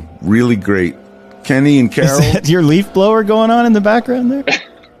same. Really great. Kenny and Carol. Is that your leaf blower going on in the background there?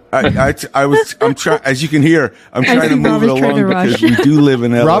 I'm trying, as you can hear, I'm trying to move it along because we do live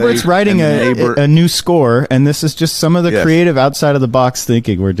in LA. Robert's writing a new score, and this is just some of the creative outside of the box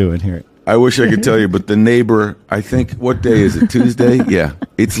thinking we're doing here. I wish I could tell you, but the neighbor, I think, what day is it? Tuesday? Yeah.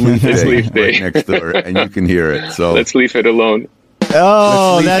 It's leaf day right next door, and you can hear it. So let's leave it alone.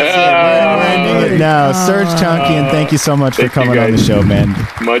 Oh, that's it. We're ending it now. Serge Tankian, thank you so much for coming on the show, man.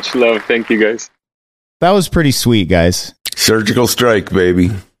 Much love. Thank you, guys. That was pretty sweet, guys. Surgical strike,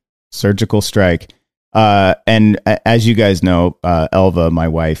 baby. Surgical strike. And as you guys know, Elva, my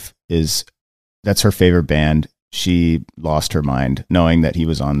wife, that's her favorite band. She lost her mind knowing that he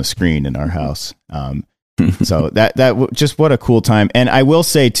was on the screen in our house. So that just what a cool time. And I will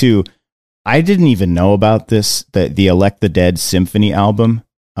say too, I didn't even know about this, the Elect the Dead Symphony album.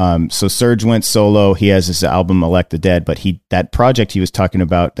 So Serge went solo. He has this album, Elect the Dead, but that project he was talking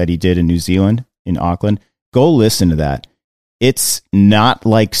about that he did in New Zealand, in Auckland, go listen to that. It's not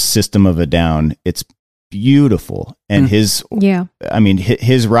like System of a Down. It's beautiful. And his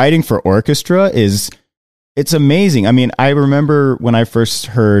writing for orchestra it's amazing. I mean, I remember when I first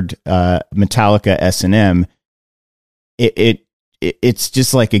heard Metallica S&M, it's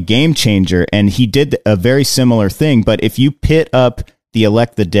just like a game changer. And he did a very similar thing. But if you pit up the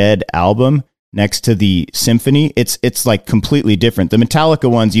Elect the Dead album next to the symphony, it's like completely different. The Metallica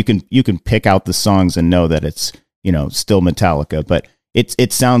ones, you can pick out the songs and know that it's, still Metallica, but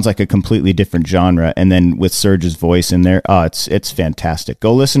it sounds like a completely different genre. And then with Serge's voice in there, it's fantastic.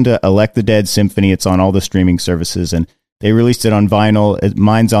 Go listen to Elect the Dead Symphony. It's on all the streaming services, and they released it on vinyl.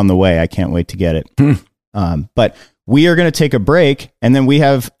 Mine's on the way. I can't wait to get it. But we are going to take a break, and then we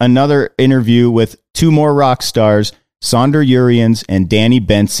have another interview with two more rock stars, Sonder Urians and Danny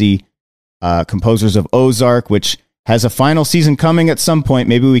Bensi, composers of Ozark, which has a final season coming at some point.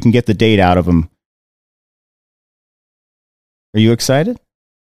 Maybe we can get the date out of them. Are you excited?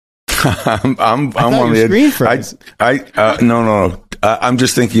 I'm on the edge. No. I'm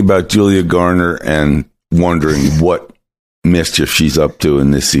just thinking about Julia Garner and wondering what mischief she's up to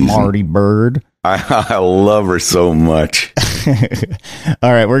in this season. Marty Bird. I love her so much.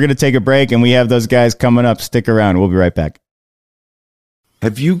 All right, we're going to take a break, and we have those guys coming up. Stick around. We'll be right back.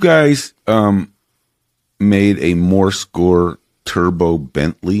 Have you guys made a More Score Turbo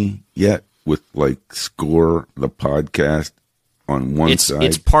Bentley yet with Score the podcast on one side?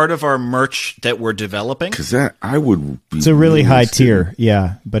 It's part of our merch that we're developing. Because I would be. It's a really high tier,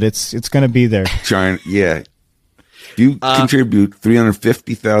 yeah, but it's going to be there. Giant, yeah. You contribute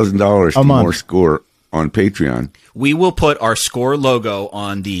 $350,000 to More Score on Patreon. We will put our Score logo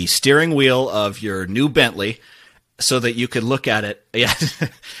on the steering wheel of your new Bentley so that you could look at it. Yeah.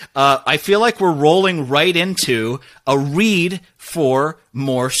 I feel like we're rolling right into a read for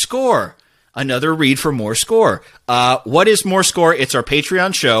More Score. Another read for More Score. What is More Score? It's our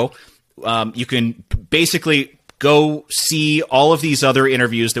Patreon show. You can basically go see all of these other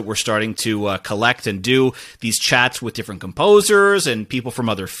interviews that we're starting to collect and do, these chats with different composers and people from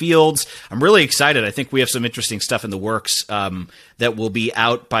other fields. I'm really excited. I think we have some interesting stuff in the works that will be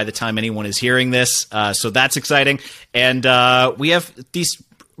out by the time anyone is hearing this. So that's exciting. And we have these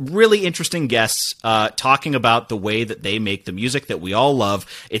really interesting guests talking about the way that they make the music that we all love.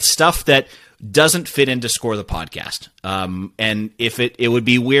 It's stuff that doesn't fit into Score the podcast. And if it would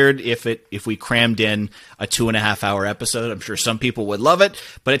be weird if we crammed in a 2.5 hour episode. I'm sure some people would love it,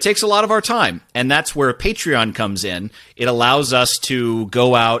 but it takes a lot of our time. And that's where Patreon comes in. It allows us to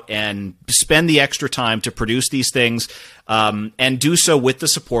go out and spend the extra time to produce these things, and do so with the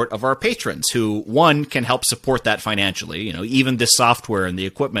support of our patrons, who, one, can help support that financially. Even this software and the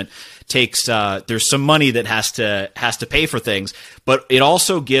equipment takes, there's some money that has to pay for things, but it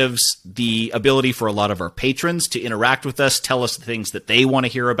also gives the ability for a lot of our patrons to interact with us, tell us the things that they want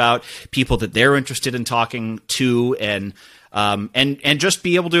to hear about, people that they're interested in talking to, and just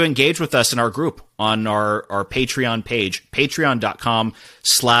be able to engage with us in our group on our Patreon page,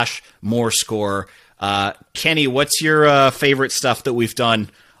 patreon.com/morescore. Kenny, what's your favorite stuff that we've done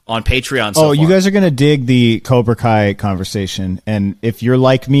on Patreon so far? You guys are going to dig the Cobra Kai conversation. And if you're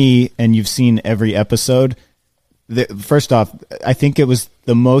like me and you've seen every episode, first off, I think it was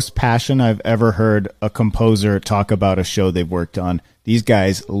the most passion I've ever heard a composer talk about a show they've worked on. These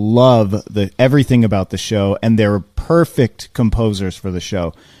guys love everything about the show, and they're perfect composers for the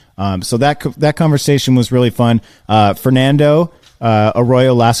show. So that conversation was really fun. Fernando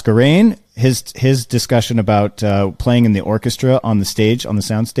Arroyo Lascarain, his discussion about playing in the orchestra on the stage, on the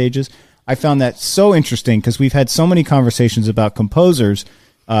sound stages. I found that so interesting because we've had so many conversations about composers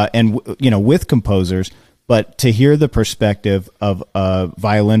and with composers, but to hear the perspective of a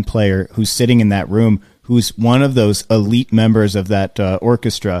violin player who's sitting in that room, who's one of those elite members of that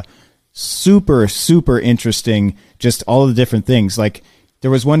orchestra, super, super interesting, just all of the different things. Like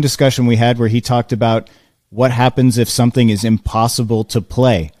there was one discussion we had where he talked about what happens if something is impossible to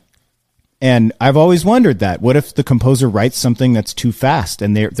play. And I've always wondered that. What if the composer writes something that's too fast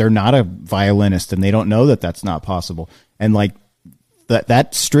and they're not a violinist and they don't know that that's not possible? And like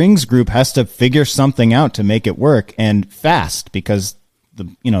that strings group has to figure something out to make it work, and fast, because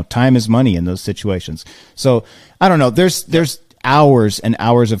time is money in those situations. So I don't know. There's hours and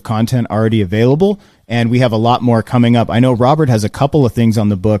hours of content already available, and we have a lot more coming up. I know Robert has a couple of things on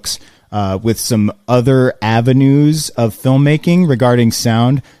the books with some other avenues of filmmaking regarding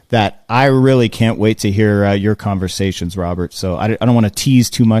sound that I really can't wait to hear your conversations, Robert. So I don't want to tease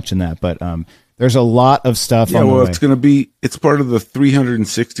too much in that, but there's a lot of stuff. Yeah, well, it's part of the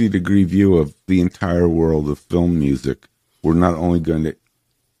 360-degree view of the entire world of film music. We're not only going to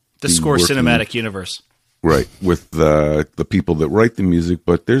the Score cinematic universe, right, with the people that write the music,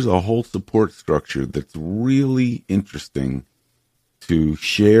 but there's a whole support structure that's really interesting to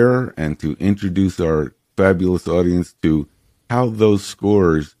share and to introduce our fabulous audience to how those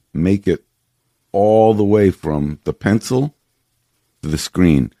scores make it all the way from the pencil to the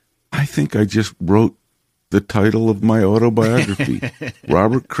screen. I think I just wrote the title of my autobiography,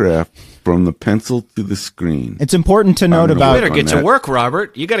 Robert Kraft, From the Pencil to the Screen. It's important to note about... You better get to work,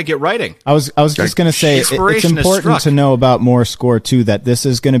 Robert. You got to get writing. I was just going to say, it's important to know about More Score, too, that this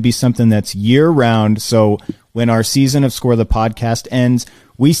is going to be something that's year-round. So when our season of Score the Podcast ends,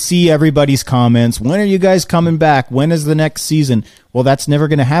 we see everybody's comments. When are you guys coming back? When is the next season? Well, that's never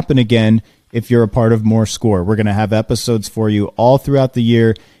going to happen again if you're a part of More Score. We're going to have episodes for you all throughout the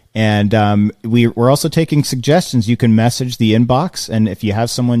year. And we're also taking suggestions. You can message the inbox, and if you have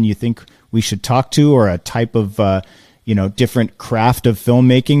someone you think we should talk to, or a type of different craft of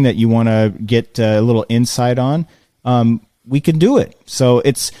filmmaking that you want to get a little insight on, we can do it. So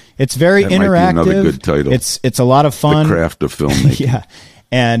it's very that interactive. Might be another good title. It's a lot of fun. The Craft of Filmmaking. Yeah,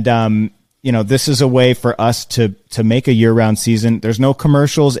 and this is a way for us to make a year-round season. There's no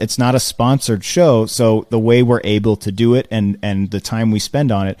commercials. It's not a sponsored show. So the way we're able to do it and the time we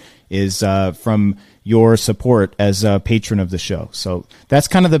spend on it is from your support as a patron of the show. So that's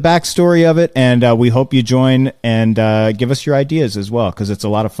kind of the backstory of it. And we hope you join and give us your ideas as well, because it's a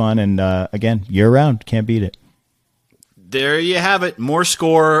lot of fun. And again, year-round, can't beat it. There you have it. More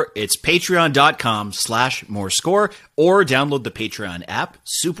Score. It's patreon.com/morescore, or download the Patreon app.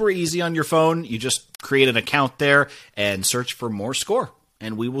 Super easy on your phone. You just create an account there and search for More Score,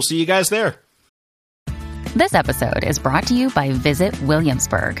 and we will see you guys there. This episode is brought to you by Visit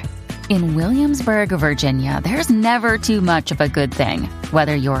Williamsburg. In Williamsburg, Virginia, there's never too much of a good thing.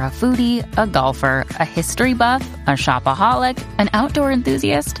 Whether you're a foodie, a golfer, a history buff, a shopaholic, an outdoor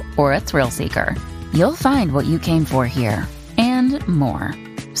enthusiast, or a thrill seeker, you'll find what you came for here, and more.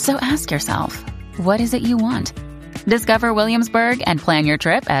 So ask yourself, what is it you want? Discover Williamsburg and plan your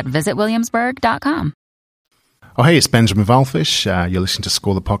trip at visitwilliamsburg.com. Oh, hey, it's Benjamin Valfish. You're listening to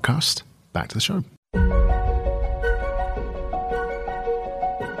Score the Podcast. Back to the show.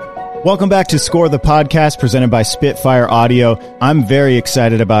 Welcome back to Score the Podcast, presented by Spitfire Audio. I'm very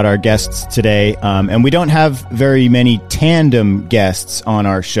excited about our guests today, and we don't have very many tandem guests on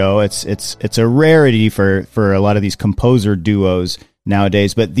our show. It's a rarity for a lot of these composer duos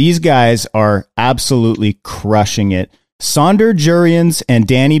nowadays, but these guys are absolutely crushing it. Sonder Jurians and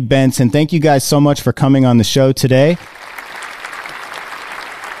Danny Benson, thank you guys so much for coming on the show today.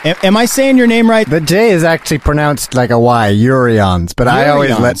 Am I saying your name right? The J is actually pronounced like a Y, Jurians, but I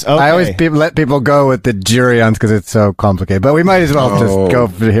always let people go with the Jurians because it's so complicated. But we might as well just go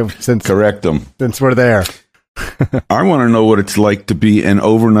for him since we're there. I want to know what it's like to be an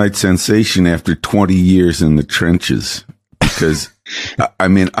overnight sensation after 20 years in the trenches, because I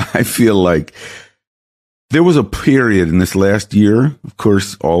mean, I feel like there was a period in this last year, of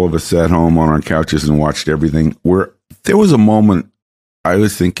course, all of us sat home on our couches and watched everything, where there was a moment I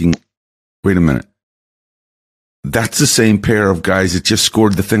was thinking, wait a minute, that's the same pair of guys that just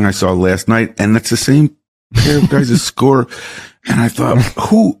scored the thing I saw last night, and that's the same pair of guys that score. And I thought,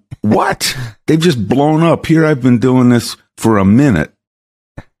 what? They've just blown up. Here I've been doing this for a minute,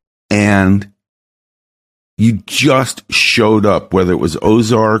 and you just showed up, whether it was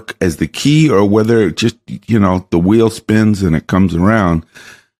Ozark as the key or whether it just, the wheel spins and it comes around.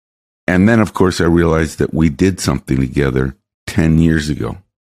 And then, of course, I realized that we did something together 10 years ago.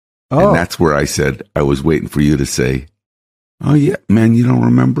 And that's where I said, I was waiting for you to say, oh yeah, man, you don't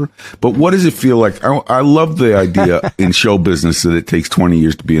remember? But what does it feel like? I love the idea in show business that it takes 20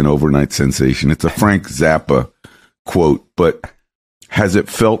 years to be an overnight sensation. It's a Frank Zappa quote, but has it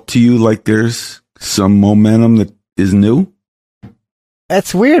felt to you like there's some momentum that is new?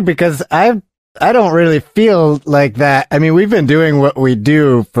 That's weird because I don't really feel like that. I mean, we've been doing what we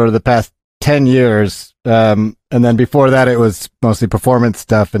do for the past 10 years. And then before that, it was mostly performance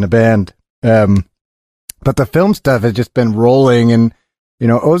stuff in a band. But the film stuff has just been rolling, and,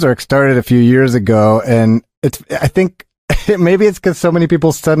 Ozark started a few years ago, and I think maybe it's because so many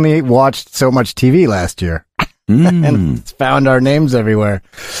people suddenly watched so much TV last year and found our names everywhere.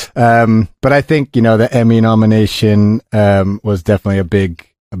 But I think, the Emmy nomination, was definitely a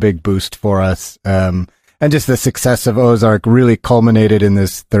big boost for us. And just the success of Ozark really culminated in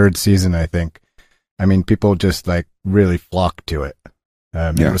this third season, I think. I mean, people just really flocked to it.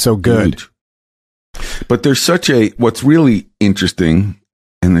 It was so good. Huge. But there's what's really interesting,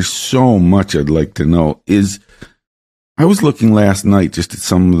 and there's so much I'd like to know, is I was looking last night just at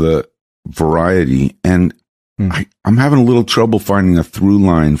some of the variety, and I'm having a little trouble finding a through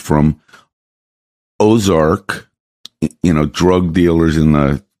line from Ozark, drug dealers in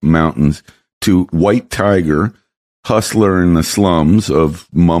the mountains, to White Tiger, hustler in the slums of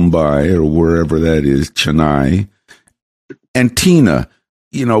Mumbai or wherever that is, Chennai, and Tina,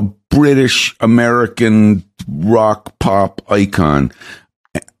 British American rock pop icon.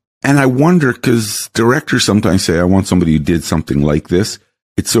 And I wonder, because directors sometimes say, I want somebody who did something like this.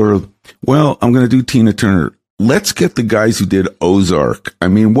 It's sort of, well, I'm going to do Tina Turner. Let's get the guys who did Ozark. I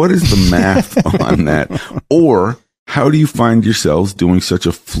mean, what is the math on that? Or how do you find yourselves doing such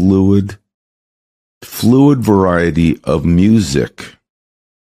a fluid variety of music?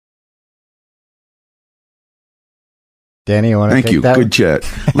 Danny, you want to Thank you. that? Good chat.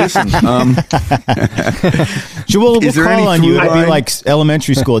 Listen, we'll call on you. It'll be like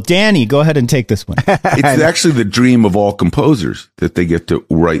elementary school. Danny, go ahead and take this one. It's actually the dream of all composers that they get to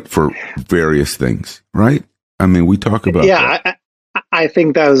write for various things, right? I mean, we talk about that. I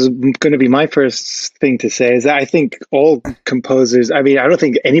think that was going to be my first thing to say, is that I think all composers, I mean, I don't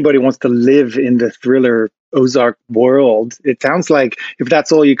think anybody wants to live in the thriller Ozark world. It sounds like if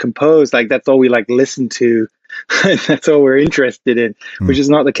that's all you compose, like that's all we like listen to, that's all we're interested in, which is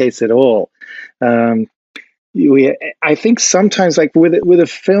not the case at all. I think sometimes like with a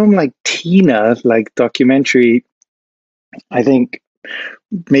film like Tina, like documentary, I think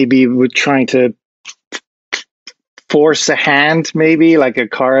maybe we're trying to force a hand, maybe like a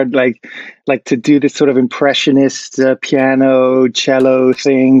card, like to do this sort of impressionist piano cello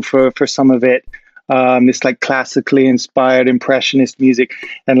thing for some of it, this like classically inspired impressionist music,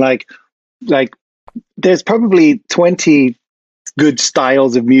 and like there's probably 20 good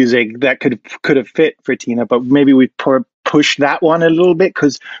styles of music that could have fit for Tina, but maybe we push that one a little bit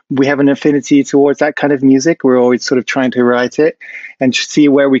because we have an affinity towards that kind of music. We're always sort of trying to write it and see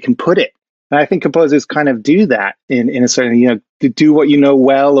where we can put it. And I think composers kind of do that in a certain, to do what you know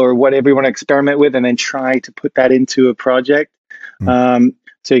well or whatever you want to experiment with, and then try to put that into a project,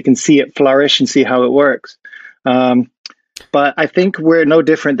 so you can see it flourish and see how it works. But I think we're no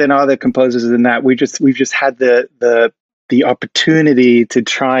different than other composers in that we've just had the opportunity to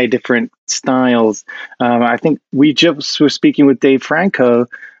try different styles. I think we just were speaking with Dave Franco,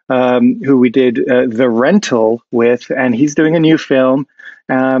 who we did The Rental with, and he's doing a new film,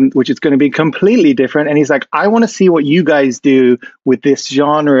 which is going to be completely different. And he's like, I want to see what you guys do with this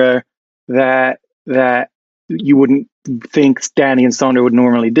genre that you wouldn't think Danny and Sondre would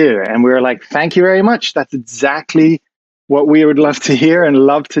normally do. And we were like, thank you very much. That's exactly what we would love to hear and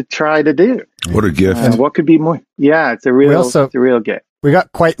love to try to do. What a gift. What could be more? Yeah, it's a real gift. We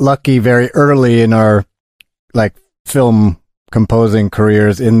got quite lucky very early in our like film composing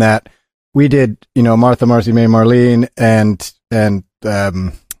careers in that we did, Martha, Marcy, May, Marlene and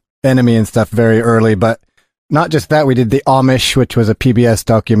Enemy and stuff very early, but not just that, we did The Amish, which was a PBS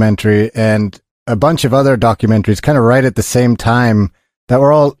documentary, and a bunch of other documentaries kind of right at the same time that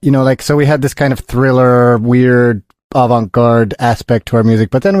were all, so we had this kind of thriller, weird, avant-garde aspect to our music,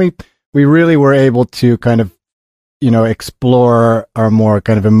 but then we really were able to kind of, explore our more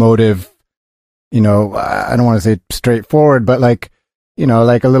kind of emotive, I don't want to say straightforward, but like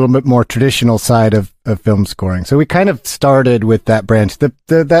a little bit more traditional side of film scoring. So we kind of started with that branch.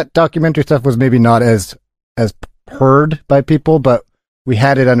 That documentary stuff was maybe not as heard by people, but we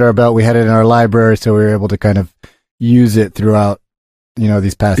had it under our belt. We had it in our library, so we were able to kind of use it throughout,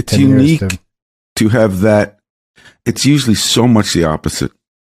 these past 10 years. It's unique to have that. It's usually so much the opposite.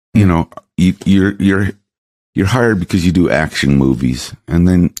 You're hired because you do action movies, and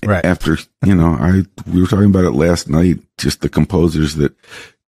then after we were talking about it last night. Just the composers that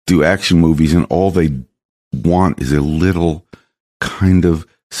do action movies, and all they want is a little kind of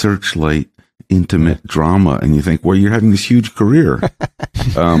Searchlight intimate drama, and you think, well, you're having this huge career.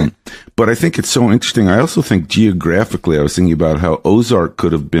 But I think it's so interesting. I also think geographically, I was thinking about how Ozark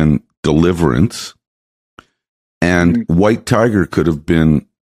could have been Deliverance, and White Tiger could have been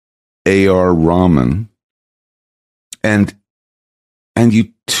A.R. Rahman. And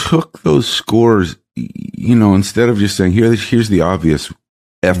you took those scores, instead of just saying, here's the obvious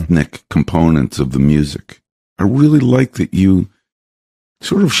ethnic components of the music. I really like that you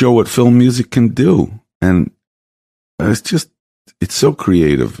sort of show what film music can do. And it's so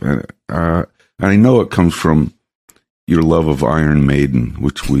creative. And I know it comes from your love of Iron Maiden,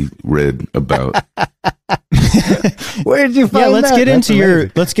 which we read about. Where did you find that? Let's get into your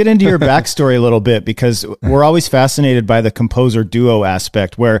backstory a little bit, because we're always fascinated by the composer duo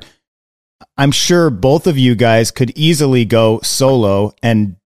aspect, where I'm sure both of you guys could easily go solo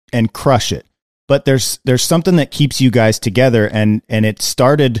and crush it. But there's something that keeps you guys together, and it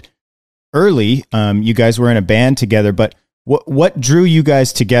started early. You guys were in a band together, but what drew you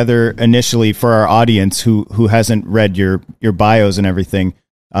guys together initially for our audience who hasn't read your bios and everything?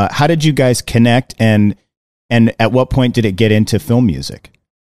 How did you guys connect, and at what point did it get into film music?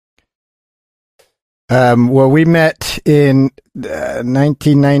 Well, we met in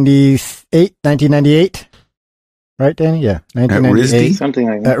 1998. right, Danny? Yeah, At 1998. RISD? Something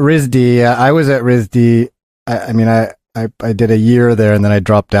like that. At RISD, yeah, I was at RISD. I did a year there, and then I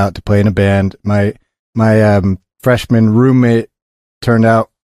dropped out to play in a band. My freshman roommate turned out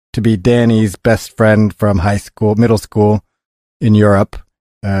to be Danny's best friend from middle school in Europe.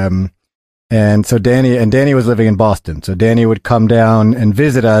 And so Danny was living in Boston. So Danny would come down and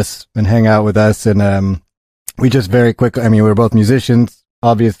visit us and hang out with us. And we just very quickly, we were both musicians,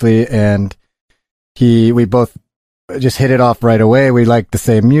 obviously, and we both just hit it off right away. We liked the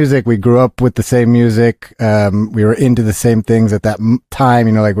same music. We grew up with the same music. We were into the same things at that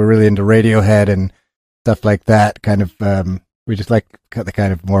time, like we're really into Radiohead and stuff like that. Kind of, we just like the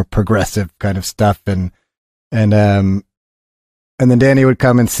kind of more progressive kind of stuff. And then Danny would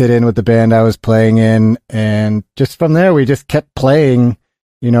come and sit in with the band I was playing in. And just from there, we just kept playing,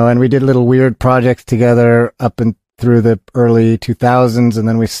 and we did little weird projects together up and through the early 2000s. And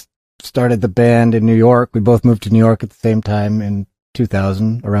then we started the band in New York. We both moved to New York at the same time in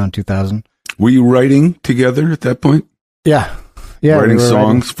around 2000. Were you writing together at that point? Yeah. Writing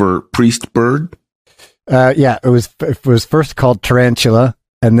songs for Priest Bird? Yeah, it was first called Tarantula,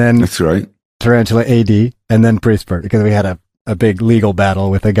 and then That's right. Tarantula AD, and then Priest Bird, because we had a big legal battle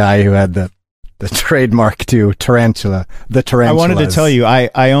with a guy who had the trademark to Tarantula, the Tarantula. I wanted to tell you,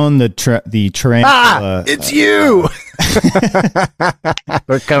 I own the Tarantula. It's you!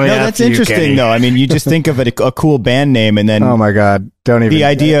 We're coming No, after that's you, interesting, Kenny. though. You just think of it a cool band name, and then oh my God, don't even. The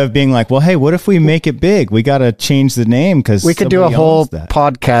idea of being like, well, hey, what if we make it big? We got to change the name because we could do a whole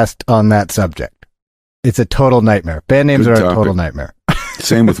podcast on that subject. It's a total nightmare. Band names Good are topic. a total nightmare.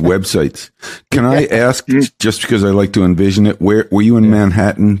 Same with websites. Can I ask, just because I like to envision it, where were you in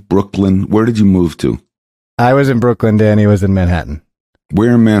Manhattan, Brooklyn? Where did you move to? I was in Brooklyn. Danny was in Manhattan.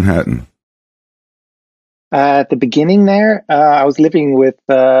 Where in Manhattan? At the beginning there, I was living with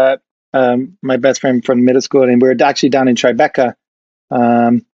my best friend from middle school, and we were actually down in Tribeca,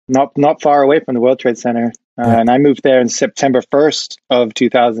 not far away from the World Trade Center. And I moved there in September 1st of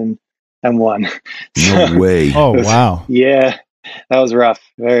 2001. No way. Oh, wow. Yeah, that was rough.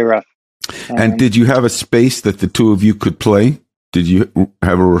 Very rough. And did you have a space that the two of you could play? Did you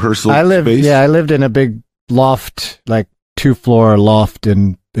have a rehearsal space? Yeah, I lived in a big loft, like 2-floor loft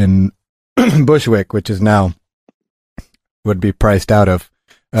in Bushwick, which is now would be priced out of.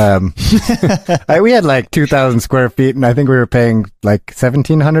 We had like 2,000 square feet, and I think we were paying like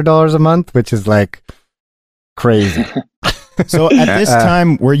 $1,700 a month, which is like crazy. So at this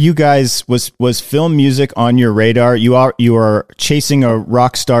time, were you guys was film music on your radar? You are chasing a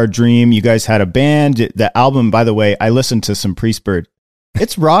rock star dream. You guys had a band. The album, by the way, I listened to some Priest Bird.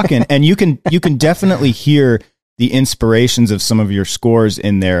 It's rocking, and you can definitely hear the inspirations of some of your scores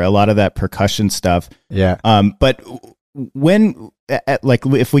in there. A lot of that percussion stuff. Yeah. But when,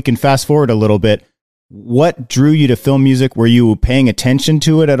 if we can fast forward a little bit, what drew you to film music? Were you paying attention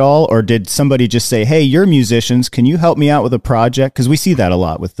to it at all? Or did somebody just say, hey, you're musicians, can you help me out with a project? Because we see that a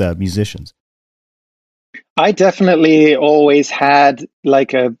lot with musicians. I definitely always had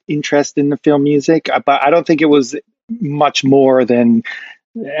like a interest in the film music, but I don't think it was much more than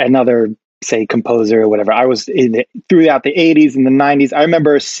another, say, composer or whatever. I was throughout the 80s and the 90s. I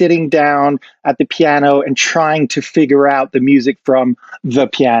remember sitting down at the piano and trying to figure out the music from the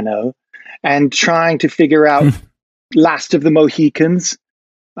piano, and trying to figure out Last of the Mohicans.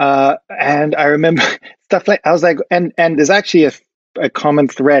 And I remember stuff like, I was like, and there's actually a common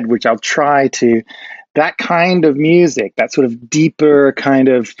thread, which I'll try to, that kind of music, that sort of deeper kind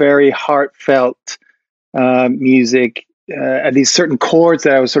of very heartfelt music, these certain chords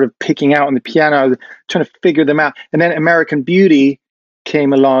that I was sort of picking out on the piano, I was trying to figure them out. And then American Beauty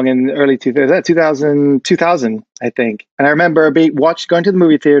came along in the early 2000, I think. And I remember going to the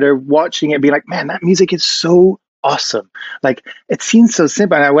movie theater, watching it, being like, man, that music is so awesome. Like, it seems so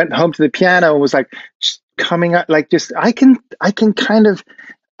simple. And I went home to the piano and was like, just coming up, like, just, I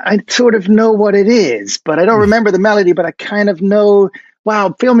sort of know what it is, but I don't remember the melody, but I kind of know,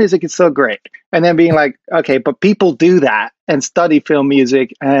 wow, film music is so great. And then being like, okay, but people do that and study film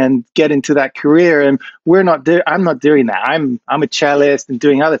music and get into that career, and I'm not doing that. I'm a cellist and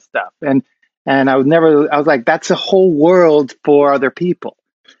doing other stuff. And I was like, that's a whole world for other people.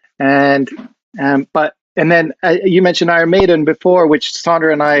 And then you mentioned Iron Maiden before, which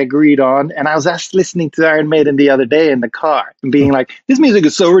Sandra and I agreed on. And I was listening to Iron Maiden the other day in the car and being like, this music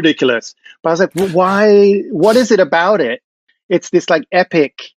is so ridiculous. But I was like, well, why? What is it about it? It's this like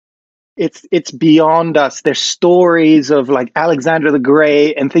epic. It's beyond us. There's stories of like Alexander the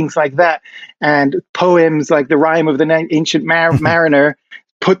Great and things like that, and poems like the Rime of the Ancient Mariner.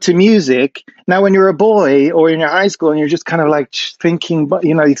 put to music. Now, when you're a boy or in your high school and you're just kind of like thinking,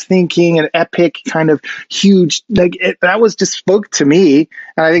 you know, thinking an epic kind of huge, like that was just spoke to me.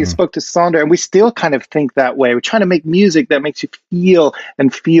 And I think it spoke to Sonder. And we still kind of think that way. We're trying to make music that makes you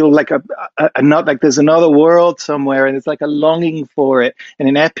feel like not like there's another world somewhere. And it's like a longing for it and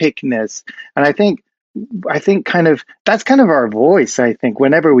an epicness. And I think kind of that's kind of our voice. I think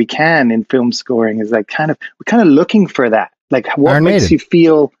whenever we can in film scoring is like we're kind of looking for that. Like what Iron makes Maiden. you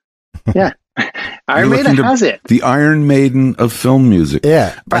feel, yeah. Iron Maiden has it. The Iron Maiden of film music.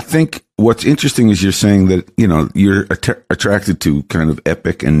 Yeah. I think what's interesting is you're saying that, you know, you're attracted to kind of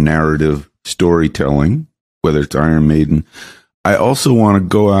epic and narrative storytelling, whether it's Iron Maiden. I also want to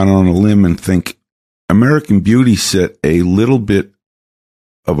go out on a limb and think American Beauty set a little bit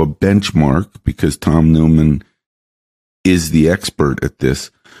of a benchmark, because Tom Newman is the expert at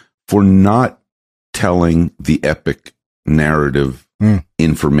this, for not telling the epic narrative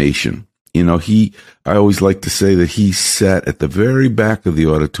information. You know, I always like to say that he sat at the very back of the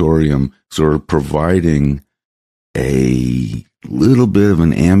auditorium, sort of providing a little bit of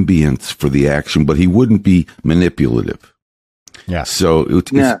an ambience for the action, but he wouldn't be manipulative. Yeah. So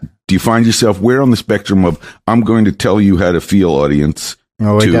do you find yourself where on the spectrum of, I'm going to tell you how to feel, audience?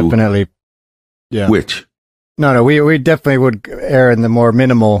 No, we definitely, yeah. Which? No, we definitely would err in the more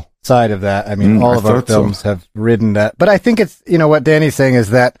minimal side of that. I mean, all of our films have ridden that. But I think it's, you know, what Danny's saying is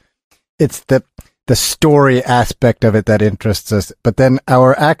that it's the story aspect of it that interests us. But then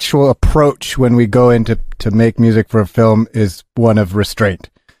our actual approach when we go into to make music for a film is one of restraint.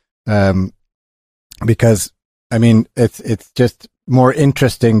 Because, I mean, it's just more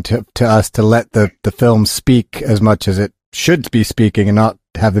interesting to us to let the film speak as much as it should be speaking and not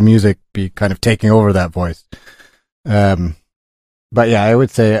have the music be kind of taking over that voice. But yeah, I would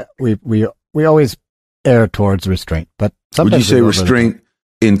say we always err towards restraint. But sometimes would you say restraint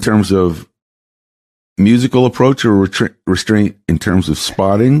in terms of musical approach, or restraint in terms of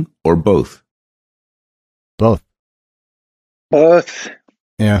spotting, or both? Both.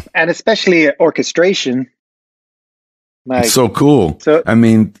 Yeah, and especially orchestration. Like, it's so cool. So, I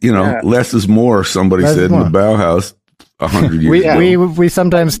mean, you know, less is more. Somebody said in the Bauhaus 100 years ago. We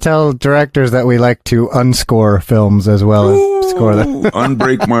sometimes tell directors that we like to unscore films as well as score them.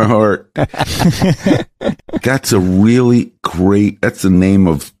 Unbreak My Heart. That's a really great. That's the name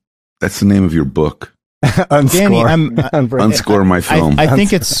of your book. Danny, Unscore My Film. I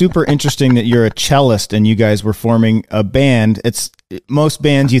think it's super interesting that you're a cellist and you guys were forming a band. It's most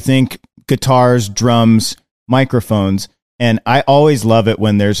bands you think guitars, drums, microphones, and I always love it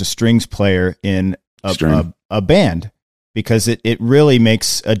when there's a strings player in a band, because it really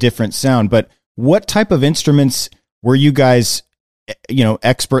makes a different sound. But what type of instruments were you guys, you know,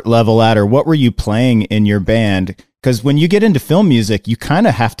 expert level at, or what were you playing in your band? Because when you get into film music, you kind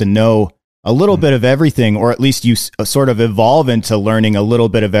of have to know a little bit of everything, or at least you sort of evolve into learning a little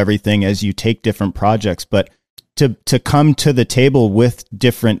bit of everything as you take different projects. But to come to the table with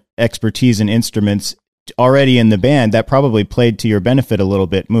different expertise and instruments already in the band, that probably played to your benefit a little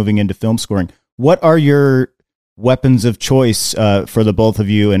bit moving into film scoring. What are your weapons of choice for the both of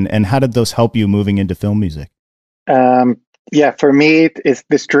you, and how did those help you moving into film music? For me, it's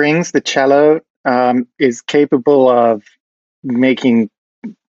the strings. The cello is capable of making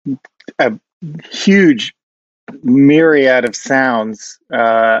a huge myriad of sounds.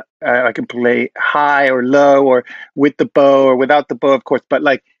 I can play high or low, or with the bow or without the bow, of course, but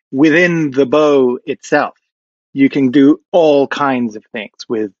like within the bow itself, you can do all kinds of things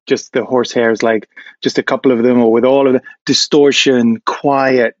with just the horsehairs, like just a couple of them, or with all of the distortion,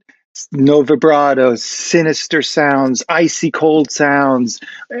 quiet, no vibrato, sinister sounds, icy cold sounds,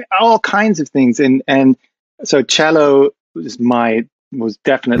 all kinds of things. And so cello was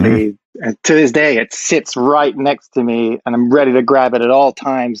definitely, and to this day, it sits right next to me, and I'm ready to grab it at all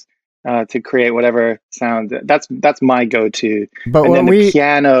times to create whatever sound. That's my go-to. But and then the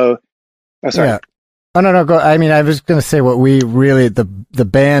piano. Oh, sorry. Yeah. Oh, no, go. I mean, I was going to say what we really, the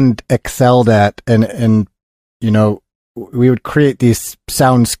band excelled at, and, you know, we would create these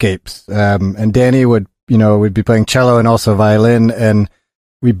soundscapes, and Danny would be playing cello and also violin, and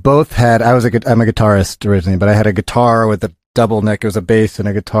we both had, I'm a guitarist originally, but I had a guitar with a double neck. It was a bass and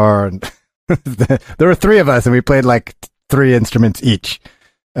a guitar, and there were three of us, and we played like three instruments each.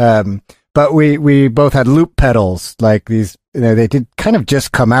 But we both had loop pedals, like these, you know, they did kind of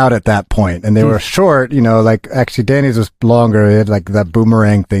just come out at that point, and they were short, you know, like actually Danny's was longer. It had like that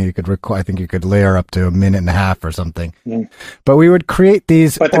boomerang thing you could I think you could layer up to a minute and a half or something. But we would create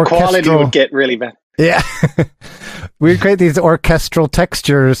these, but the quality would get really bad. Yeah. We would create these orchestral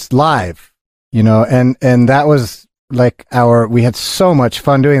textures live, you know, and that was we had so much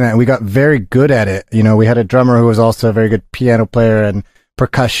fun doing that, and we got very good at it. You know, we had a drummer who was also a very good piano player and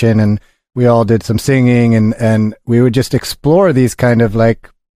percussion, and we all did some singing, and we would just explore these kind of like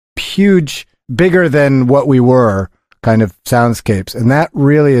huge, bigger than what we were kind of soundscapes. And that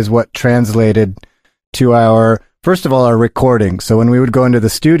really is what translated to our, first of all, our recording. So when we would go into the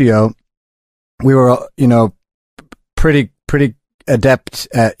studio, we were, you know, pretty adept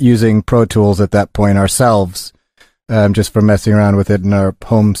at using Pro Tools at that point ourselves, just for messing around with it in our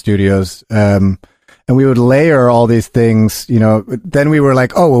home studios. And we would layer all these things, you know. Then we were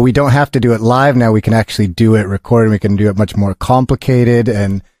like, oh, well, we don't have to do it live now. We can actually do it recorded. We can do it much more complicated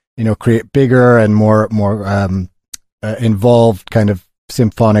and, you know, create bigger and more involved kind of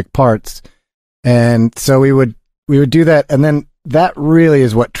symphonic parts. And so we would do that. And then that really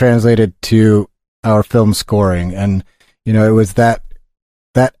is what translated to our film scoring. And, you know, it was that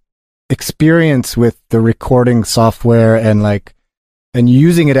experience with the recording software and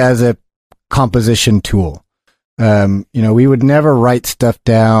using it as a composition tool. You know, we would never write stuff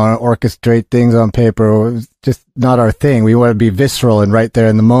down, orchestrate things on paper. It was just not our thing. We want to be visceral and right there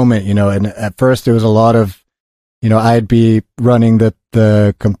in the moment, you know. And at first it was a lot of, you know, I'd be running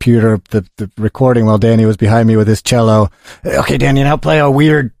the computer, the recording while Danny was behind me with his cello. Okay, Danny, now play a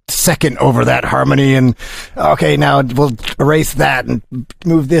weird second over that harmony, and okay, now we'll erase that and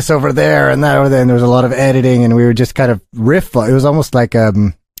move this over there and that over there. And there was a lot of editing, and we were just kind of riff. It was almost like a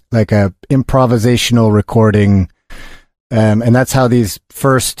improvisational recording. And that's how these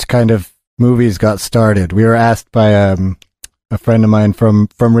first kind of movies got started. We were asked by a friend of mine from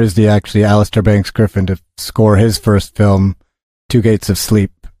RISD, actually, Alistair Banks Griffin, to score his first film, Two Gates of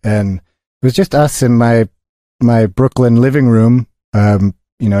Sleep. And it was just us in my Brooklyn living room.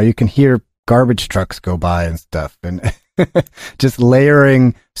 You know, you can hear garbage trucks go by and stuff, and just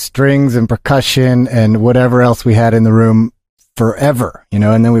layering strings and percussion and whatever else we had in the room forever, you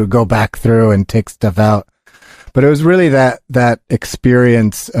know, and then we would go back through and take stuff out. But it was really that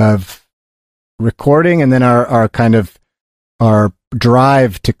experience of recording, and then our kind of our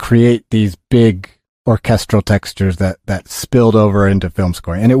drive to create these big orchestral textures that spilled over into film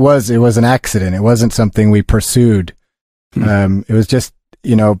scoring. And it was an accident. It wasn't something we pursued. It was just,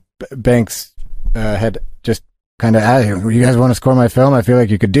 you know, Banks had just kind of asked, you guys want to score my film? I feel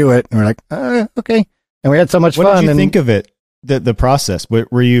like you could do it. And we're like, okay. And we had so much fun. What did you think of it? The process?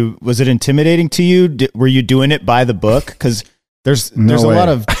 Was it intimidating to you? Were you doing it by the book? Because there's a lot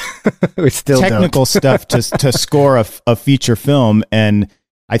of technical stuff to score a feature film, and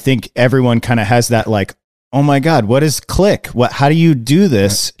I think everyone kind of has that like, oh my God, what is click? How do you do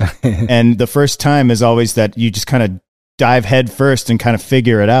this? And the first time is always that you just kind of dive head first and kind of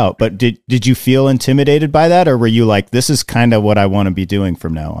figure it out. But did you feel intimidated by that, or were you like, this is kind of what I want to be doing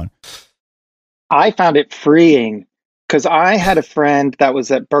from now on? I found it freeing, because I had a friend that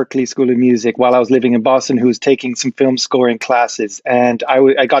was at Berklee School of Music while I was living in Boston who was taking some film scoring classes. And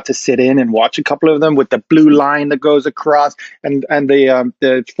I got to sit in and watch a couple of them with the blue line that goes across and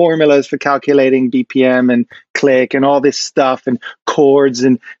the formulas for calculating BPM and click and all this stuff and chords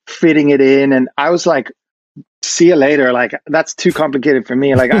and fitting it in. And I was like, see you later. Like, that's too complicated for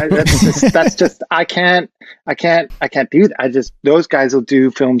me. Like, that's just, I can't do that. Those guys will do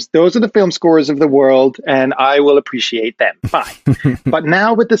films. Those are the film scorers of the world, and I will appreciate them. Fine. But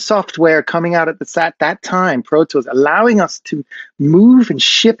now with the software coming out at that time, Pro Tools, allowing us to move and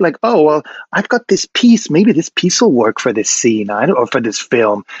ship, like, oh, well, I've got this piece. Maybe this piece will work for this scene, or for this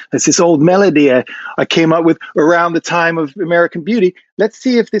film. There's this old melody I came up with around the time of American Beauty. Let's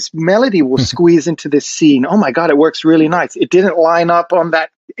see if this melody will squeeze into this scene. Oh my God, it works really nice. It didn't line up on that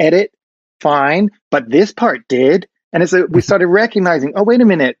edit. Fine. But this part did. And we started recognizing, oh, wait a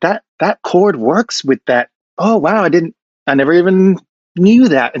minute, that chord works with that. Oh, wow. I never even knew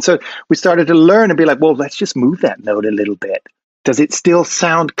that. And so we started to learn and be like, well, let's just move that note a little bit. Does it still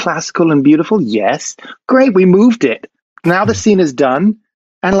sound classical and beautiful? Yes. Great. We moved it. Now the scene is done.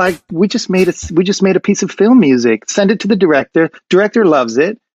 And like, we just made a piece of film music, send it to the director. Director loves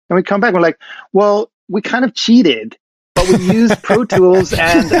it. And we come back, we're like, well, we kind of cheated, but we used Pro Tools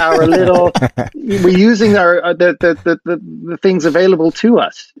and we're using the things available to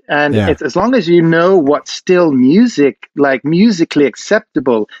us. And it's, as long as you know what's still musically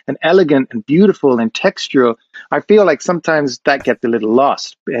acceptable and elegant and beautiful and textural, I feel like sometimes that gets a little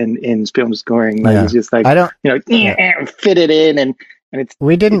lost in film scoring. Like, it's just like, fit it in and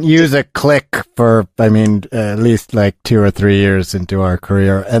we didn't use a click for, at least like 2 or 3 years into our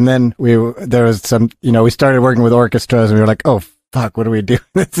career. And then there was some, we started working with orchestras and we were like, oh, fuck, what do we do?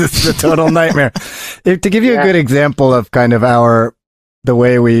 This is a total nightmare. To give you a good example of kind of the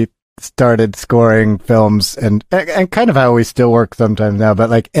way we started scoring films and kind of how we still work sometimes now. But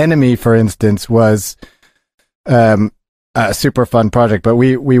like Enemy, for instance, was a super fun project. But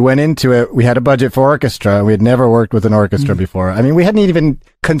we went into it. We had a budget for orchestra. We had never worked with an orchestra before. I mean, we hadn't even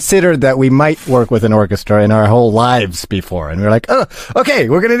considered that we might work with an orchestra in our whole lives before. And we were like, oh, okay,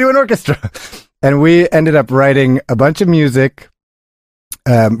 we're going to do an orchestra. And we ended up writing a bunch of music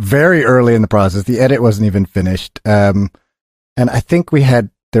very early in the process. The edit wasn't even finished. And I think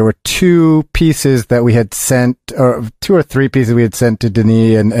there were 2 pieces that we had sent, or 2 or 3 pieces we had sent to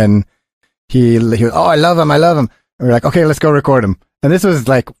Denis, and he was, oh, I love him. And we're like, okay, let's go record him. And this was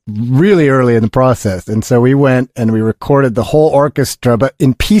like really early in the process. And so we went and we recorded the whole orchestra, but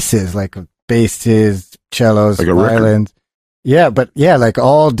in pieces, like basses, cellos, like violins. Yeah, but yeah, like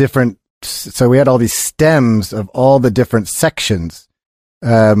all different. So we had all these stems of all the different sections.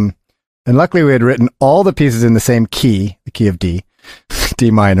 And luckily we had written all the pieces in the same key, the key of D,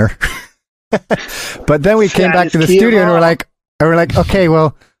 D minor. But then we came back to the studio and we're like, okay,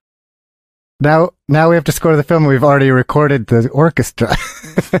 well, now we have to score the film. We've already recorded the orchestra.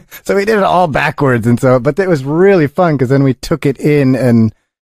 So we did it all backwards. But it was really fun because then we took it in and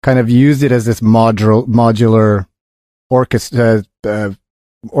kind of used it as this modular orchestra,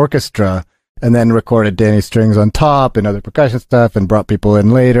 and then recorded Danny strings on top and other percussion stuff and brought people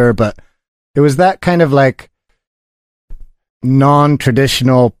in later. But it was that kind of like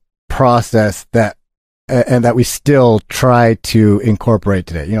non-traditional process that we still try to incorporate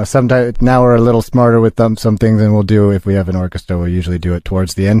today. You know, sometimes now we're a little smarter with some things, and we'll do, if we have an orchestra, we'll usually do it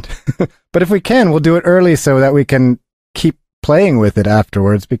towards the end. But if we can, we'll do it early so that we can keep playing with it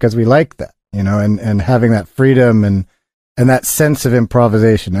afterwards because we like that, you know, and having that freedom and that sense of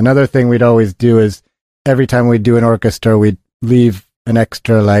improvisation. Another thing we'd always do is every time we do an orchestra, we'd leave an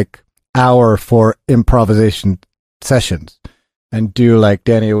extra like hour for improvisation sessions and do like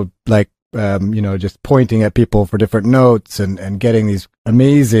Danny would like, just pointing at people for different notes and getting these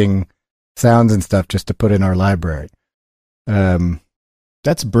amazing sounds and stuff just to put in our library.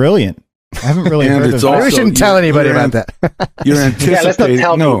 That's brilliant. I haven't really heard of that. We shouldn't tell anybody about that. You're anticipating, let's not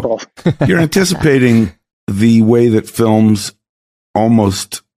tell people. You're anticipating the way that films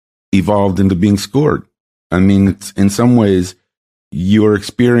almost evolved into being scored. I mean, it's, in some ways, your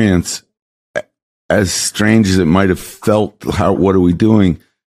experience, as strange as it might have felt, what are we doing?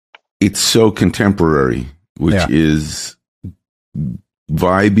 It's so contemporary, which is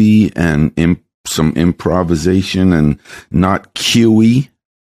vibey and some improvisation and not cuey.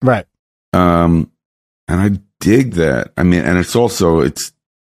 Right. And I dig that. I mean, and it's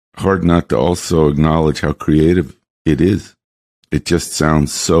hard not to also acknowledge how creative it is. It just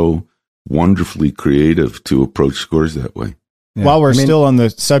sounds so wonderfully creative to approach scores that way. Yeah. While we're still on the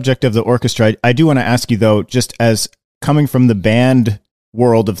subject of the orchestra, I do want to ask you though, just as coming from the band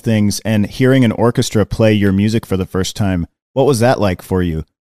world of things and hearing an orchestra play your music for the first time, what was that like for you?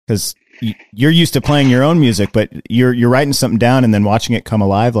 Because you're used to playing your own music, but you're writing something down and then watching it come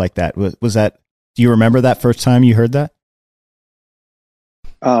alive like that. Was that? Do you remember that first time you heard that?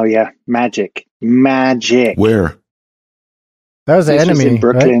 Oh yeah, magic. Where? That was the Enemy in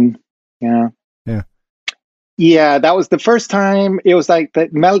Brooklyn. Right? Yeah, that was the first time. It was like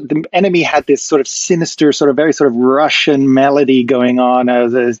the Enemy had this sort of sinister, very Russian melody going on.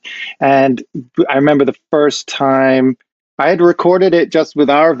 And I remember the first time I had recorded it just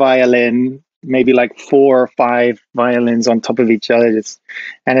with our violin, maybe like 4 or 5 violins on top of each other.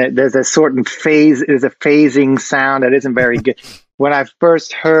 There's a certain phase, there's a phasing sound that isn't very good. When I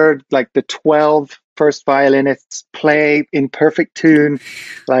first heard like the 12 first violinists play in perfect tune,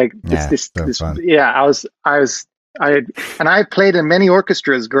 like I played in many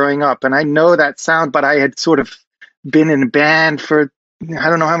orchestras growing up, and I know that sound, but I had sort of been in a band for I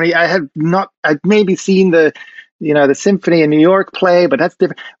don't know how many. I'd maybe seen the symphony in New York play, but that's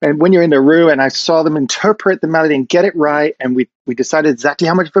different. And when you're in the room, and I saw them interpret the melody and get it right, and we decided exactly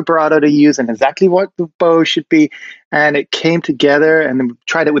how much vibrato to use and exactly what the bow should be, and it came together, and then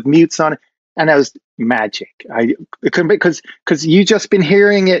tried it with mutes on it, and that was magic. It couldn't be because you just been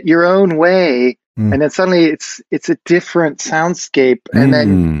hearing it your own way, and then suddenly it's a different soundscape, and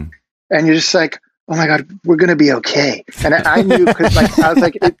then you're just like, oh my God, we're going to be okay. And I knew because I was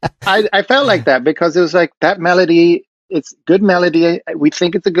like, I felt like that because it was like that melody, it's good melody. We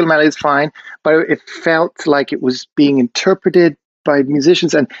think it's a good melody, it's fine. But it felt like it was being interpreted by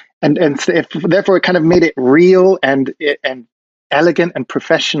musicians and therefore it kind of made it real and elegant and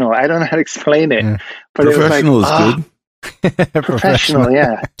professional. I don't know how to explain it. But professional it was like, is good. Professional,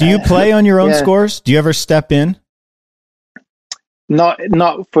 yeah. Do you play on your own scores? Do you ever step in? not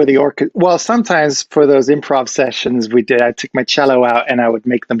for the orchestra. Well, sometimes for those improv sessions we did, I took my cello out and I would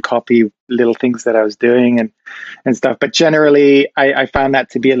make them copy little things that I was doing and stuff. But generally, I found that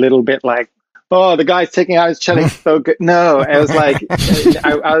to be a little bit like, oh, the guy's taking out his cello so good. No, it was like,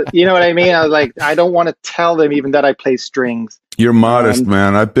 you know what I mean? I was like, I don't want to tell them even that I play strings. You're modest,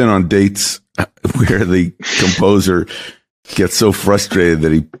 man. I've been on dates where the composer gets so frustrated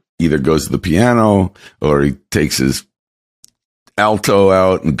that he either goes to the piano or he takes his alto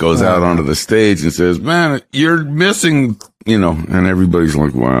out and goes out onto the stage and says, man, you're missing, and everybody's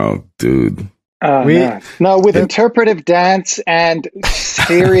like, wow, dude. No, with interpretive dance and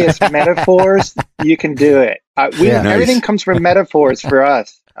serious metaphors, you can do it. Everything comes from metaphors for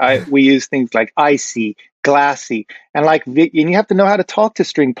us. We use things like icy, glassy, and you have to know how to talk to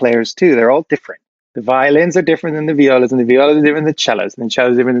string players too. They're all different. The violins are different than the violas, and the violas are different than the cellos, and the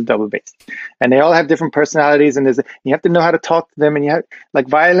cellos are different than double bass. And they all have different personalities, and you have to know how to talk to them. And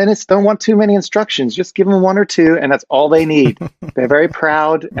violinists don't want too many instructions. Just give them one or two, and that's all they need. They're very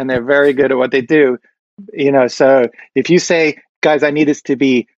proud, and they're very good at what they do. So if you say, guys, I need this to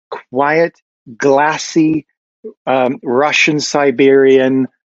be quiet, glassy, Russian Siberian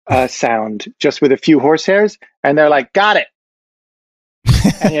sound, just with a few horsehairs, and they're like, got it.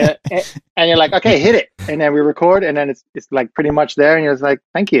 and you're like, okay, hit it, and then we record, and then it's like pretty much there, and you're just like,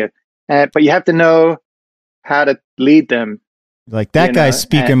 thank you, but you have to know how to lead them. Like that guy's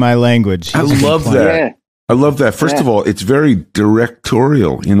speaking my language. I love that. Yeah. I love that. First of all, it's very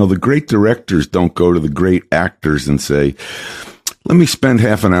directorial. The great directors don't go to the great actors and say, let me spend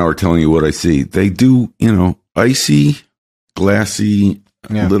half an hour telling you what I see. They do, icy, glassy,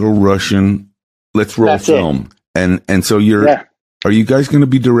 little Russian. Let's roll film. And so are you guys going to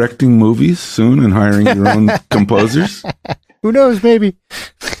be directing movies soon and hiring your own composers? Who knows? Maybe.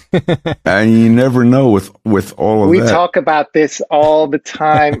 And you never know with all of that. We talk about this all the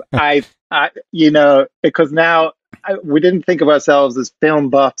time. Because now we didn't think of ourselves as film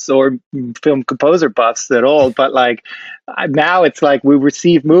buffs or film composer buffs at all. But now it's like we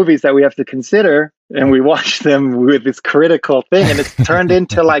receive movies that we have to consider and we watch them with this critical thing. And it's turned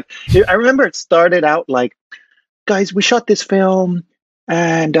into I remember it started out like, guys, we shot this film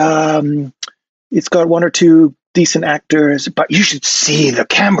and it's got one or two decent actors, but you should see the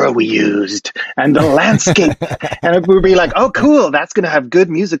camera we used and the landscape. And we'd be like, oh, cool, that's going to have good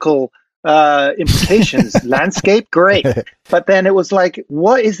musical implications. Landscape, great. But then it was like,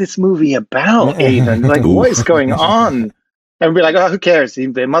 what is this movie about even? What is going on? And we'd be like, oh, who cares?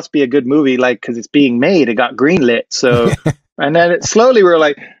 It must be a good movie, because it's being made. It got greenlit. So, and then slowly we were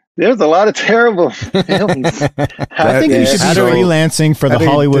like, there's a lot of terrible films. I think you should be freelancing for the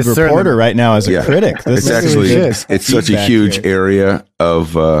Hollywood Reporter right now as a critic. It's such a huge area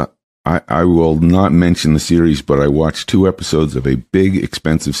of, I will not mention the series, but I watched 2 episodes of a big,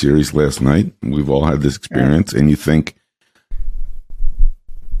 expensive series last night. We've all had this experience, and you think,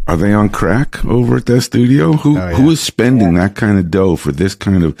 are they on crack over at that studio? Who is spending that kind of dough for this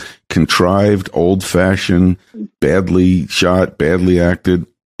kind of contrived, old-fashioned, badly shot, badly acted,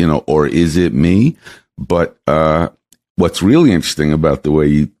 or is it me? But what's really interesting about the way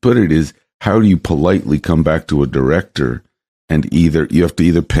you put it is, how do you politely come back to a director and you have to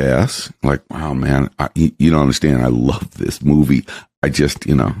either pass, like, wow, man, you don't understand. I love this movie. I just,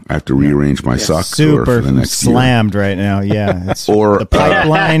 I have to rearrange my sock drawer for the next slammed year. Right now. Yeah. Or the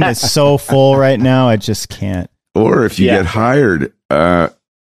pipeline is so full right now. I just can't. Or if you get hired.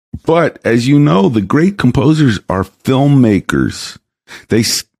 But as you know, the great composers are filmmakers.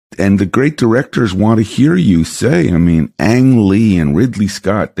 And the great directors want to hear you say, Ang Lee and Ridley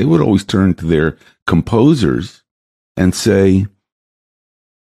Scott, they would always turn to their composers and say,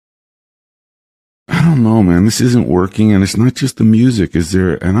 I don't know, man, this isn't working. And it's not just the music.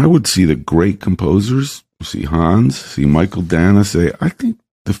 And I would see the great composers, see Hans, see Michael Dana say, I think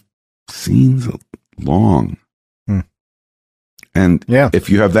the scene's long. And if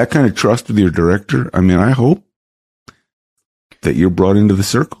you have that kind of trust with your director, I hope that you're brought into the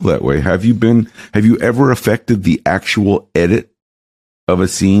circle that way. Have you ever affected the actual edit of a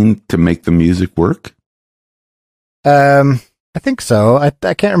scene to make the music work? I think so.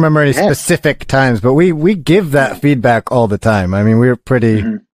 I can't remember any specific times, but we give that feedback all the time. We're pretty,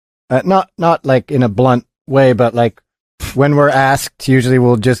 not like in a blunt way, but like when we're asked, usually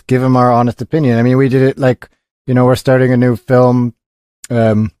we'll just give them our honest opinion. We did it we're starting a new film,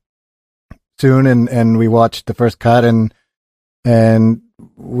 soon and we watched the first cut and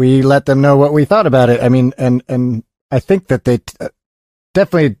we let them know what we thought about it. And I think that they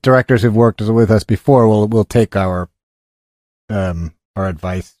definitely directors who've worked with us before will take our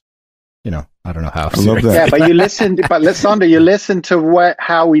advice I don't know how. I love that. Yeah, but Sonder, you listen to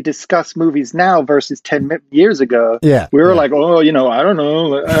how we discuss movies now versus 10 years ago. Yeah. We were like, oh, I don't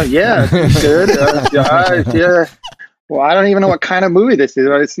know. Yeah, it's good. Yeah. Well, I don't even know what kind of movie this is.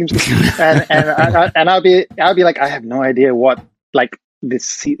 But it seems, and I'll be like, I have no idea what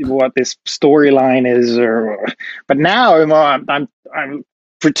this storyline is, but now I'm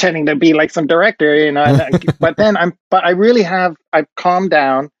pretending to be like some director, but I've calmed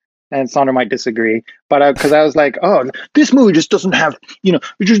down. And Sonder might disagree, but because I was like, oh, this movie just doesn't have, it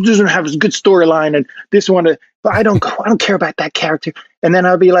just doesn't have a good storyline, and this one, but I don't care about that character. And then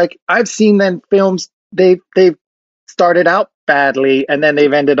I'll be like, I've seen then films they've started out badly, and then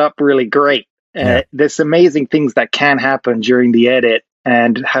they've ended up really great. There's amazing things that can happen during the edit,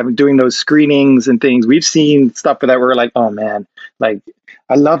 and doing those screenings and things. We've seen stuff that we're like, oh man,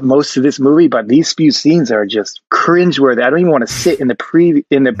 I love most of this movie, but these few scenes are just cringeworthy. I don't even want to sit in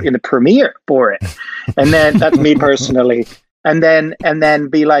the premiere for it. And then that's me personally. And then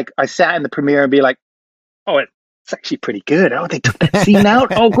be like, I sat in the premiere and be like, oh, it's actually pretty good. Oh, they took that scene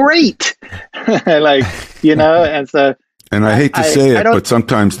out. Oh, great. And so. And I hate to say it, but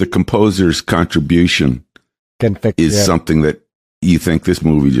sometimes the composer's contribution is something that you think this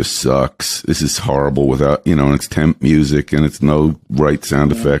movie just sucks. This is horrible without, and it's temp music and it's no right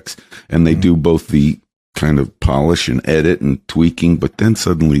sound effects. And they do both the kind of polish and edit and tweaking, but then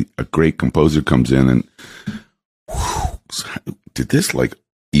suddenly a great composer comes in and did this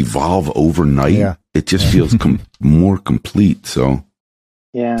evolve overnight? Yeah. It just feels more complete. So,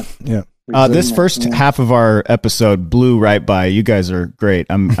 yeah. This first half of our episode blew right by. You guys are great.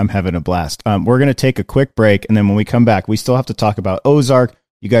 I'm having a blast. We're going to take a quick break, and then when we come back, we still have to talk about Ozark.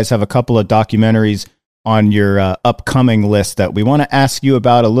 You guys have a couple of documentaries on your upcoming list that we want to ask you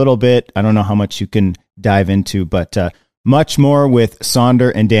about a little bit. I don't know how much you can dive into, but much more with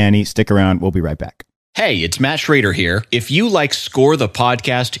Sonder and Danny. Stick around. We'll be right back. Hey, it's Matt Schrader here. If you like Score the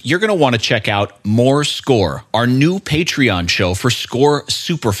podcast, you're going to want to check out More Score, our new Patreon show for Score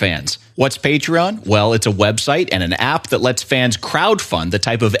superfans. What's Patreon? Well, it's a website and an app that lets fans crowdfund the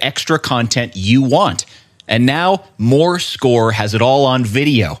type of extra content you want. And now, More Score has it all on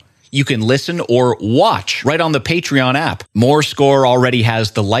video. You can listen or watch right on the Patreon app. More Score already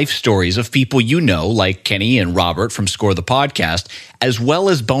has the life stories of people you know, like Kenny and Robert from Score the Podcast, as well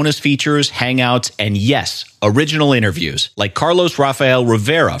as bonus features, hangouts, and yes, original interviews, like Carlos Rafael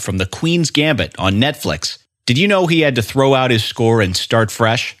Rivera from The Queen's Gambit on Netflix. Did you know he had to throw out his score and start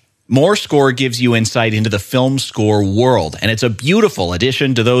fresh? More Score gives you insight into the film score world, and it's a beautiful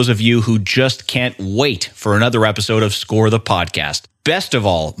addition to those of you who just can't wait for another episode of Score the Podcast. Best of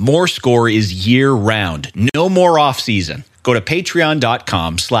all, More Score is year-round. No more off-season. Go to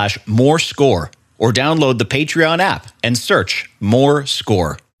patreon.com/morescore or download the Patreon app and search More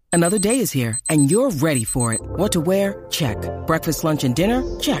Score. Another day is here, and you're ready for it. What to wear? Check. Breakfast, lunch, and dinner?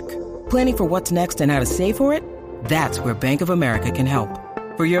 Check. Planning for what's next and how to save for it? That's where Bank of America can help.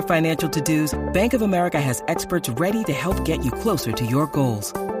 For your financial to-dos, Bank of America has experts ready to help get you closer to your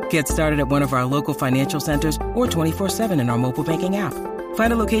goals. Get started at one of our local financial centers or 24/7 in our mobile banking app.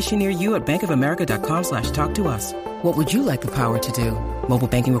 Find a location near you at bankofamerica.com/talktous. What would you like the power to do? Mobile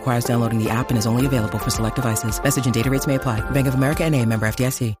banking requires downloading the app and is only available for select devices. Message and data rates may apply. Bank of America NA, member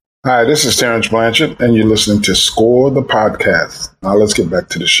FDIC. Hi, this is Terrence Blanchard, and you're listening to Score the Podcast. Now let's get back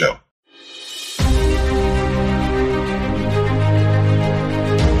to the show.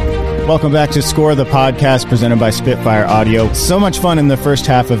 Welcome back to Score the Podcast, presented by Spitfire Audio. So much fun in the first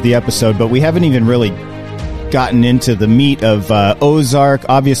half of the episode, but we haven't even really gotten into the meat of Ozark.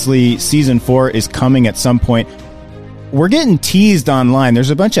 Obviously, season 4 is coming at some point. We're getting teased online.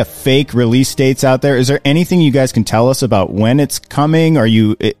 There's a bunch of fake release dates out there. Is there anything you guys can tell us about when it's coming?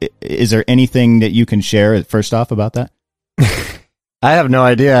 Is there anything that you can share first off about that? I have no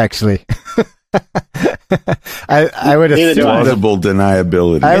idea, actually. I would assume plausible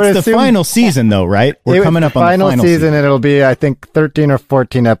deniability. It's the final season, though, right? We're coming up on the final season, and it'll be, I think, 13 or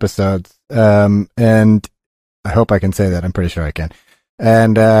 14 episodes. And I hope I can say that. I'm pretty sure I can.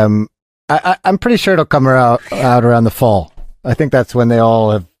 And I'm pretty sure it'll come out around the fall. I think that's when they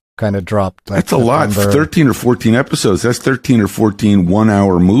all have kind of dropped. That's a lot. 13 or 14 episodes. That's 13 or 14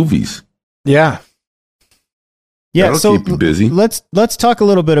 one-hour movies. Yeah. Yeah, that'll so keep you busy. Let's talk a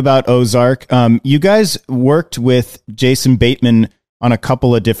little bit about Ozark. You guys worked with Jason Bateman on a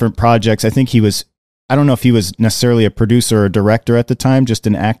couple of different projects. I don't know if he was necessarily a producer or a director at the time, just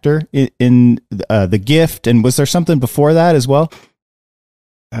an actor in The Gift. And was there something before that as well?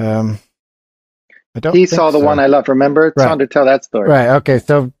 He saw the one I love. Remember? It's time to tell that story. Right. Okay.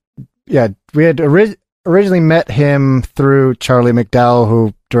 So yeah, we had originally met him through Charlie McDowell,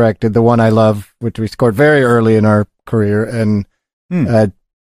 who directed The One I Love, which we scored very early in our career. And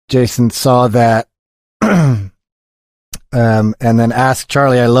Jason saw that and then asked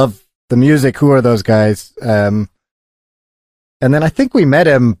Charlie, I love the music. Who are those guys? And then I think we met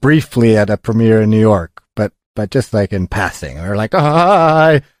him briefly at a premiere in New York, but just like in passing. We were like, oh,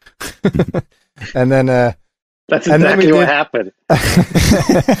 hi. And then that's exactly what happened.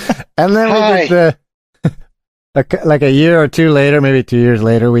 And then we did like a year or two later, maybe 2 years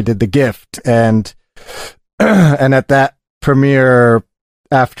later, we did The Gift, and at that premiere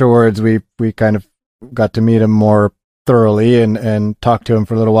afterwards, we kind of got to meet him more thoroughly and talk to him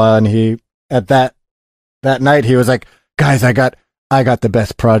for a little while. And he, at that night, he was like, guys, I got the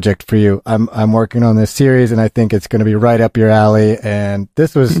best project for you. I'm working on this series and I think it's going to be right up your alley. And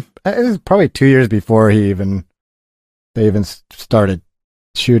this was, it was probably 2 years before they even started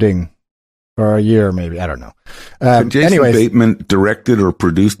shooting, or a year maybe. I don't know. Jason Bateman directed or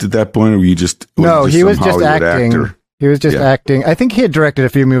produced at that point, or were you just, no, he was just acting. Actor? He was just acting. I think he had directed a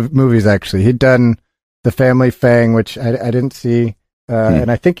few movies actually. He'd done The Family Fang, which I didn't see. And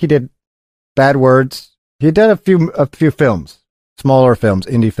I think he did Bad Words. He'd done a few films, smaller films,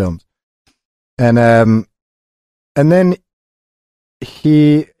 indie films. And then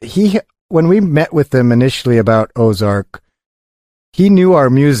he when we met with him initially about Ozark, he knew our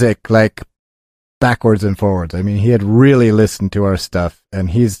music like backwards and forwards. I mean, he had really listened to our stuff, and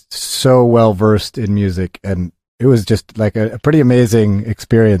he's so well versed in music, and it was just like a pretty amazing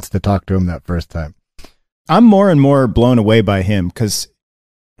experience to talk to him that first time. I'm more and more blown away by him because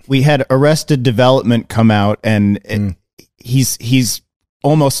we had Arrested Development come out, and he's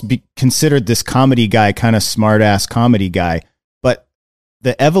almost considered this comedy guy, kind of smart ass comedy guy. But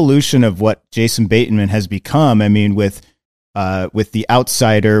the evolution of what Jason Bateman has become, I mean, with The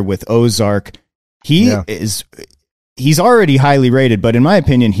Outsider, with Ozark, he's already highly rated, but in my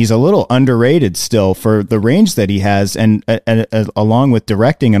opinion, he's a little underrated still for the range that he has, and along with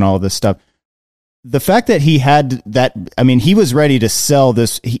directing and all this stuff. The fact that he had that, I mean, he was ready to sell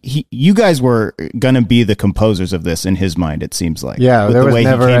this. You guys were going to be the composers of this in his mind, it seems like. Yeah, there was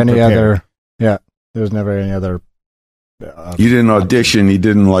never any other. Yeah, there was never any other. You didn't audition. You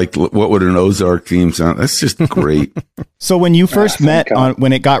didn't like, what would an Ozark theme sound? That's just great. So when you first met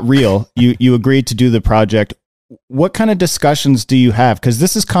when it got real, you agreed to do the project. What kind of discussions do you have? Because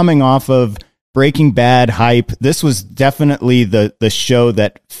this is coming off of Breaking Bad hype. This was definitely the show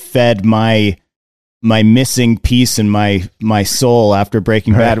that fed my missing piece in my soul after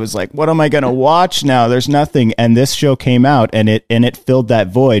Breaking Bad. It was like, what am I going to watch now? There's nothing. And this show came out and it filled that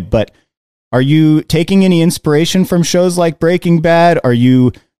void. But are you taking any inspiration from shows like Breaking Bad? Are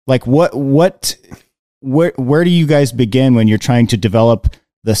you like, where do you guys begin when you're trying to develop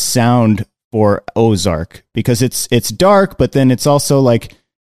the sound for Ozark? Because it's dark, but then it's also like,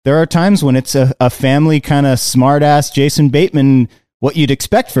 there are times when it's a family kind of smart ass Jason Bateman, what you'd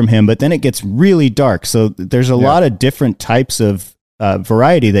expect from him, but then it gets really dark. So there's a lot of different types of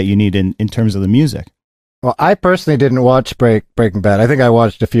variety that you need in terms of the music. Well, I personally didn't watch Breaking Bad. I think I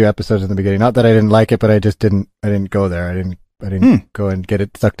watched a few episodes in the beginning. Not that I didn't like it, but I didn't go there. I didn't go and get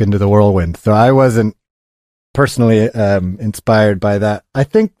it sucked into the whirlwind. So I wasn't personally inspired by that. I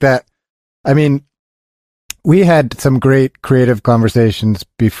think that, I mean, we had some great creative conversations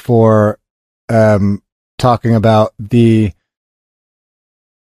before talking about the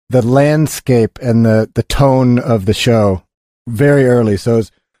landscape and the tone of the show very early. So it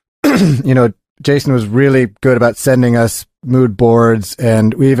was, Jason was really good about sending us mood boards,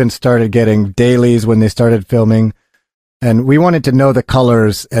 and we even started getting dailies when they started filming. And we wanted to know the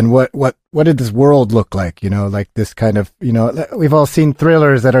colors and what did this world look like? Like this kind of, we've all seen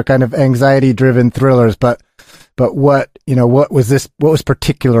thrillers that are kind of anxiety driven thrillers, but what was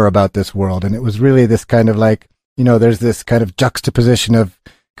particular about this world? And it was really this kind of like, there's this kind of juxtaposition of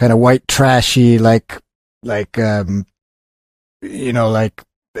kind of white trashy,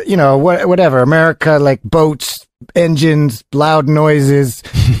 whatever, America, like boats, engines, loud noises,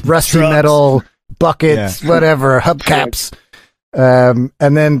 rusty metal, buckets, whatever, hubcaps, and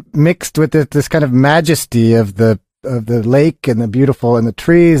then mixed with this kind of majesty of the lake and the beautiful and the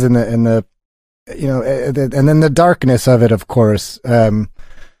trees and the and then the darkness of it, of course, and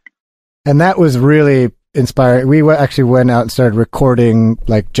that was really inspiring. We actually went out and started recording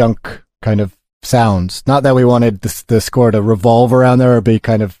like junk kind of sounds. Not that we wanted the score to revolve around there or be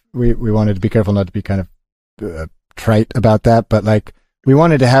kind of, we wanted to be careful not to be kind of trite about that, but like we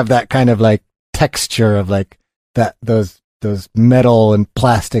wanted to have that kind of like texture of like that, those metal and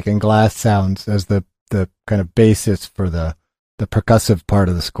plastic and glass sounds as the kind of basis for the percussive part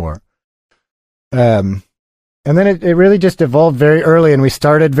of the score. And then it really just evolved very early, and we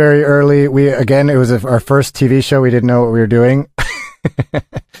started very early. It was our first TV show. We didn't know what we were doing.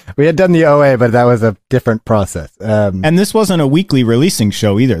 We had done the OA, but that was a different process. And this wasn't a weekly releasing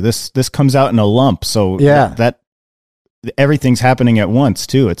show either. This comes out in a lump. So that everything's happening at once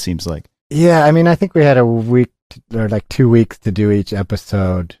too, it seems like. Yeah, I mean, I think we had a week or like 2 weeks to do each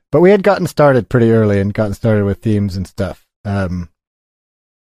episode, but we had gotten started pretty early and gotten started with themes and stuff.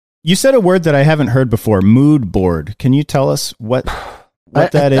 You said a word that I haven't heard before, mood board. Can you tell us what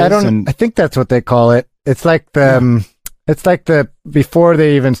that is? I think that's what they call it. It's like the before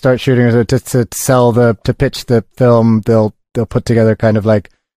they even start shooting, or to pitch the film, they'll put together kind of like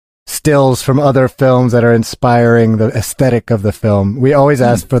stills from other films that are inspiring the aesthetic of the film. We always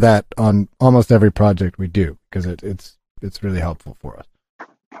ask for that on almost every project we do, because it's really helpful for us.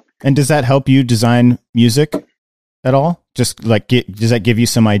 And does that help you design music at all? Just like, does that give you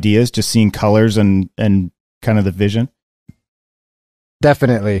some ideas, just seeing colors and kind of the vision?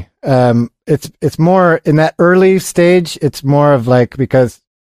 Definitely. It's more in that early stage. It's more of like, because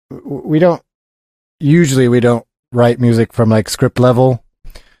we don't write music from like script level.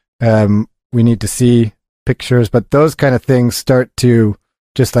 We need to see pictures, but those kind of things start to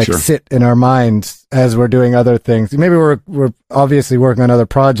just like sit in our minds as we're doing other things. Maybe we're obviously working on other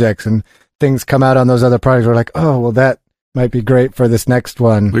projects, and things come out on those other projects. We're like, oh, well, that might be great for this next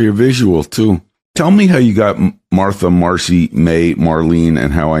one. Well, you're visual too. Tell me how you got Martha, Marcy, May, Marlene,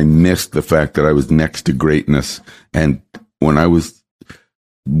 and how I missed the fact that I was next to greatness. And when I was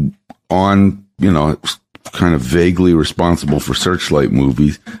on, kind of vaguely responsible for Searchlight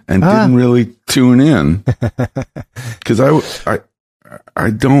movies and didn't really tune in, because I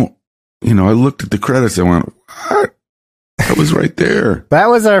don't, I looked at the credits and went, what? I was right there. That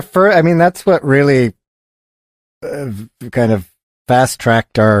was our first, I mean, that's what really kind of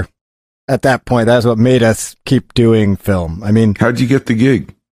fast-tracked at that point, that's what made us keep doing film. I mean... How'd you get the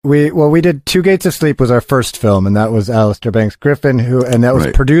gig? We did Two Gates of Sleep was our first film, and that was Alistair Banks Griffin, and that was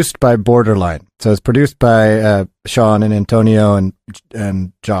produced by Borderline. So it was produced by Sean and Antonio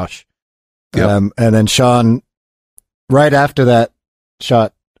and Josh. Yep. And then Sean, right after that,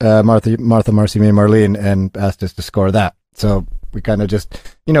 shot Martha, Marcy, May, Marlene, and asked us to score that. So we kind of just,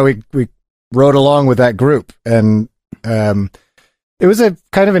 we rode along with that group, and it was a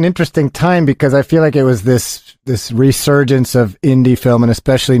kind of an interesting time, because I feel like it was this resurgence of indie film, and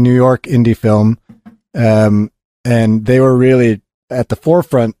especially New York indie film, and they were really at the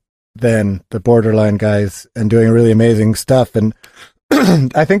forefront then, the Borderline guys, and doing really amazing stuff. And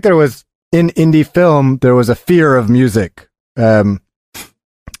I think there was, in indie film, there was a fear of music,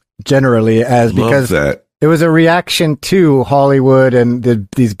 generally, because it was a reaction to Hollywood and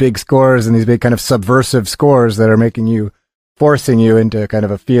these big scores and these big kind of subversive scores that are forcing you into kind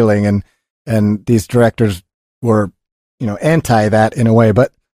of a feeling, and these directors were, anti that in a way,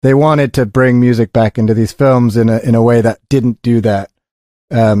 but they wanted to bring music back into these films in a way that didn't do that.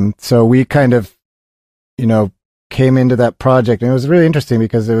 So we kind of, came into that project, and it was really interesting,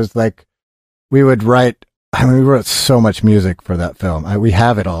 because it was like we would write. I mean, we wrote so much music for that film. We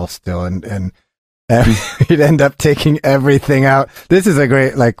have it all still, and we'd end up taking everything out. This is a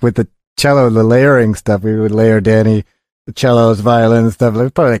great, like with the cello, the layering stuff. We would layer Danny, the cellos, violins, stuff. There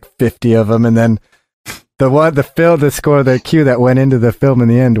was probably like 50 of them, and then the score, the cue that went into the film in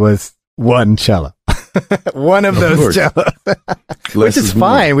the end was one cello. One of those cellos, which is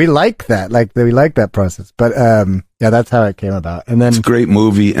fine. More. We like that. We like that process. But that's how it came about. And then it's a great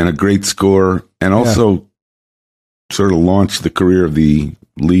movie and a great score, and also sort of launched the career of the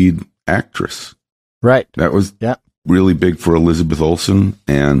lead actress. Right. That was really big for Elizabeth Olsen,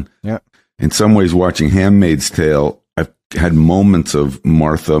 and in some ways, watching Handmaid's Tale, I've had moments of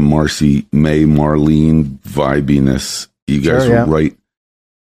Martha, Marcy, May, Marlene vibiness. You guys were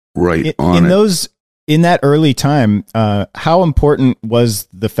right on it. In that early time, how important was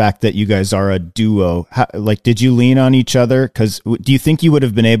the fact that you guys are a duo? Did you lean on each other? Because do you think you would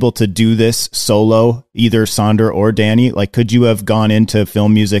have been able to do this solo, either Sonder or Danny? Like, could you have gone into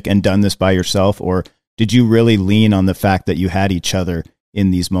film music and done this by yourself? Or did you really lean on the fact that you had each other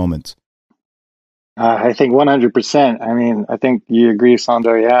in these moments? I think 100%. I mean, I think you agree,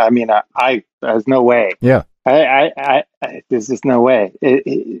 Sonder. Yeah. I mean, there's no way. Yeah. There's just no way.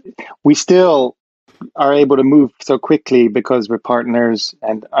 We still are able to move so quickly because we're partners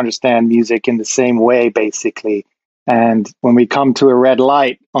and understand music in the same way, basically. And when we come to a red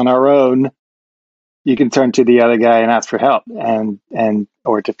light on our own, you can turn to the other guy and ask for help, and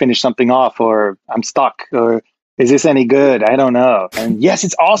or to finish something off, or I'm stuck, or is this any good? I don't know. And yes,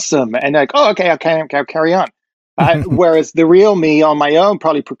 it's awesome. And like, oh, okay, I'll carry on. Whereas the real me on my own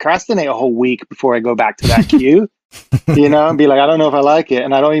probably procrastinate a whole week before I go back to that queue, and be like, I don't know if I like it.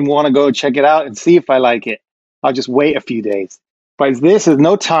 And I don't even want to go check it out and see if I like it. I'll just wait a few days. But this is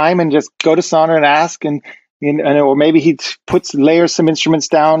no time, and just go to Sondre and ask, or maybe he layers some instruments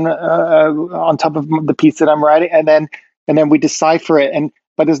down on top of the piece that I'm writing, and then we decipher it.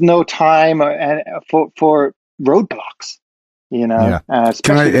 But there's no time for roadblocks, Can I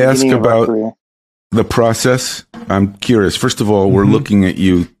ask about the process? I'm curious. First of all, we're looking at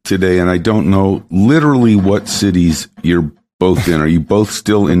you today, and I don't know literally what cities you're both in. Are you both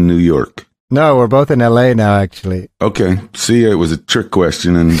still in New York? No, we're both in LA now, actually. Okay. See, it was a trick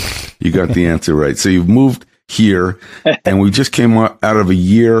question, and you got the answer right. So you've moved here, and we just came out of a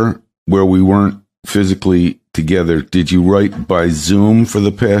year where we weren't physically together. Did you write by Zoom for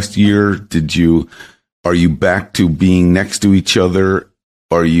the past year? Are you back to being next to each other?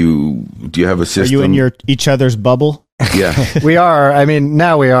 Do you have a system? Are you in each other's bubble? Yeah. We are. I mean,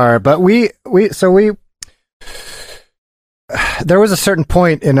 now we are, but there was a certain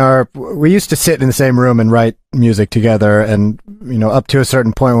point we used to sit in the same room and write music together, and, up to a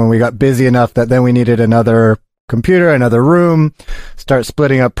certain point when we got busy enough that then we needed another computer, another room, start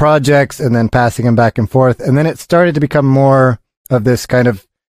splitting up projects and then passing them back and forth. And then it started to become more of this kind of,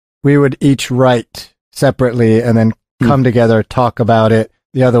 we would each write separately and then come together, talk about it.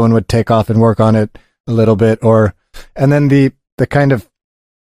 The other one would take off and work on it a little bit, and then the kind of,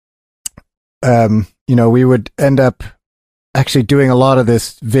 we would end up actually doing a lot of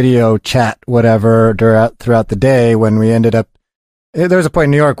this video chat, whatever, throughout the day, when we ended up, there was a point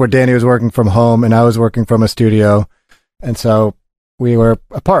in New York where Danny was working from home and I was working from a studio. And so we were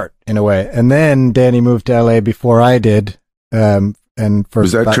apart in a way. And then Danny moved to LA before I did. Was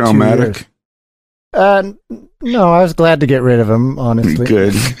that traumatic? No, I was glad to get rid of him, honestly.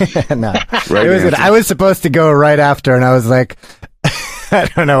 Good. No, right. It was good. I was supposed to go right after, and I was like, I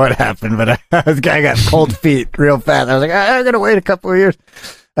don't know what happened, but I got cold feet real fast. I was like, I'm going to wait a couple of years.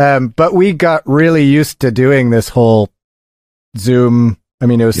 But we got really used to doing this whole Zoom. I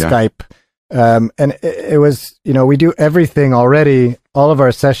mean, it was Skype. And it was, we do everything already. All of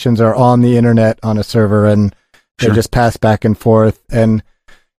our sessions are on the internet on a server, and they just pass back and forth. And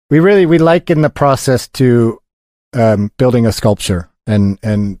we liken the process to building a sculpture.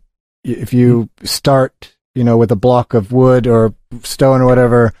 And if you start, with a block of wood or stone or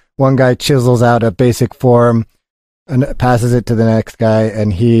whatever, one guy chisels out a basic form and passes it to the next guy,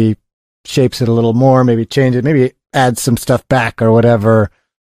 and he shapes it a little more, maybe change it, maybe adds some stuff back or whatever,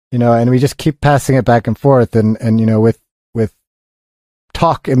 and we just keep passing it back and forth and with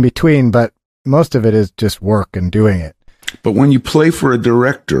talk in between, but most of it is just work and doing it. But when you play for a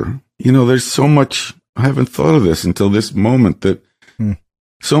director, there's so much, I haven't thought of this until this moment, that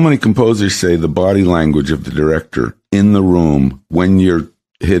so many composers say the body language of the director in the room when you're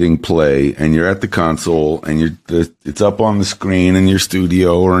hitting play and you're at the console and it's up on the screen in your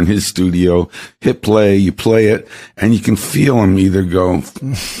studio or in his studio, hit play, you play it, and you can feel him either go,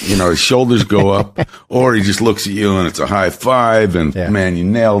 his shoulders go up, or he just looks at you and it's a high five and man, you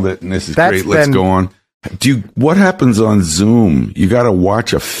nailed it and this is great, let's go on. What happens on Zoom? You got to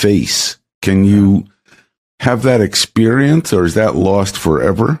watch a face. Can you have that experience, or is that lost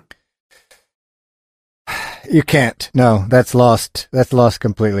forever? You can't. No, that's lost. That's lost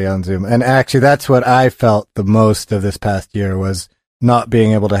completely on Zoom. And actually, that's what I felt the most of this past year, was not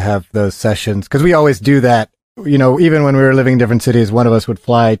being able to have those sessions. Because we always do that. Even when we were living in different cities, one of us would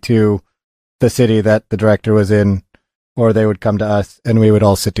fly to the city that the director was in, or they would come to us, and we would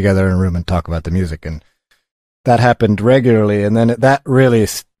all sit together in a room and talk about the music. And that happened regularly. And then that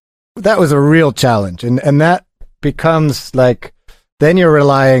was a real challenge. And that becomes like, then you're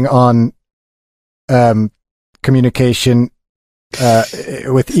relying on communication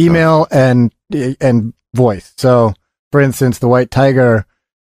with email and voice. So, for instance, the White Tiger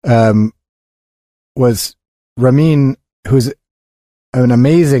was Ramin, who's an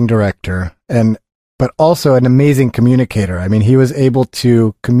amazing director but also an amazing communicator. I mean, he was able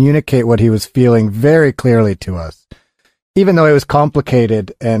to communicate what he was feeling very clearly to us, even though it was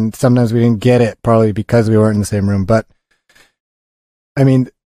complicated and sometimes we didn't get it, probably because we weren't in the same room. But I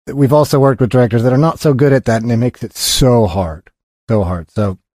mean, we've also worked with directors that are not so good at that, and it makes it so hard.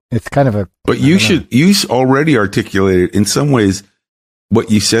 So it's kind of But you already articulated, in some ways,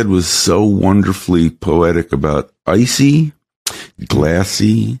 what you said was so wonderfully poetic about icy,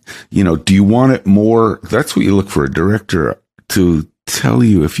 glassy. Do you want it more? That's what you look for a director to tell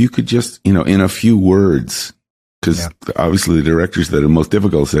you. If you could just, in a few words, because obviously the directors that are most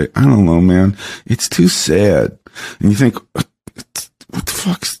difficult say, I don't know, man, it's too sad. And you think, what the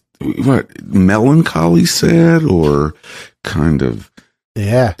fuck's, melancholy sad or kind of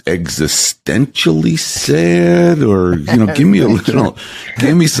existentially sad, or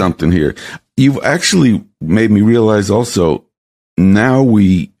give me something here. You've actually made me realize also now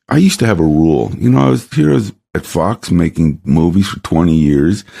I used to have a rule. I was here at Fox making movies for 20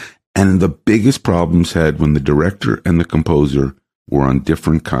 years, and the biggest problems had when the director and the composer were on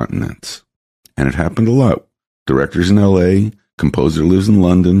different continents. And it happened a lot. Director's in LA, composer lives in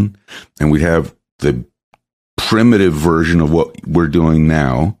London, and we'd have the primitive version of what we're doing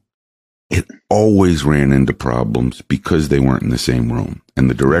now. It always ran into problems because they weren't in the same room. And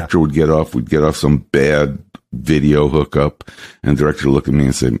the director would get off some bad video hookup, and the director would look at me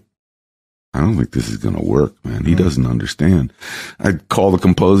and say, I don't think this is going to work, man. He doesn't understand. I'd call the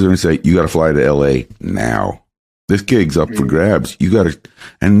composer and say, you got to fly to LA now. This gig's up for grabs. You got to,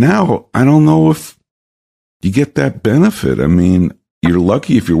 and now I don't know if you get that benefit. I mean, you're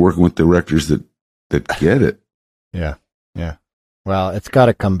lucky if you're working with directors that get it. Yeah. Yeah. Well, it's got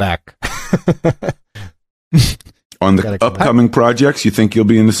to come back. On the upcoming projects, you think you'll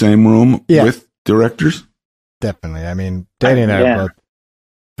be in the same room with directors? Definitely. I mean, Danny and I are both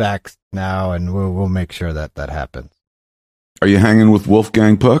vaxxed now, and we'll make sure that happens. Are you hanging with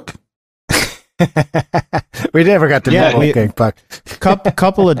Wolfgang Puck? We never got to meet Wolfgang Puck.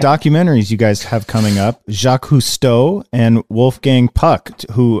 Couple of documentaries you guys have coming up. Jacques Cousteau and Wolfgang Puck,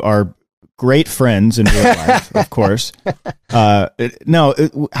 who are great friends in real life, of course. How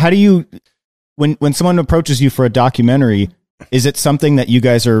do you, when someone approaches you for a documentary, is it something that you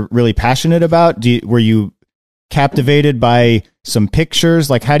guys are really passionate about? Were you captivated by some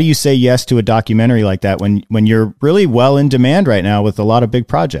pictures? Like, how do you say yes to a documentary like that when you're really well in demand right now with a lot of big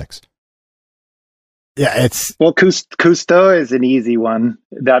projects? Yeah, Cousteau is an easy one.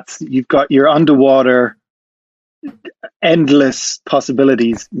 You've got your underwater, endless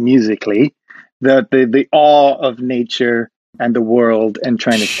possibilities musically, the awe of nature and the world and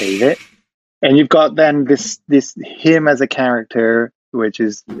trying to save it, and you've got then this him as a character, which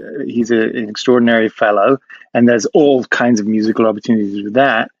is he's an extraordinary fellow, and there's all kinds of musical opportunities with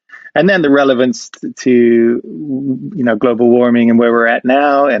that. And then the relevance to global warming and where we're at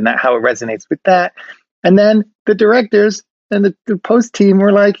now, and how it resonates with that. And then the directors and the post team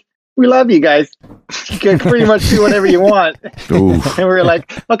were like, "We love you guys. You can pretty much do whatever you want." And we were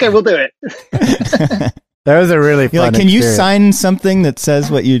like, "Okay, we'll do it." That was a really fun Can you sign something that says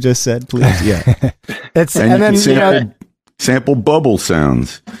what you just said, please? Yeah. Sample bubble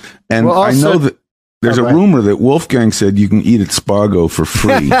sounds. And I know that there's a rumor that Wolfgang said you can eat at Spago for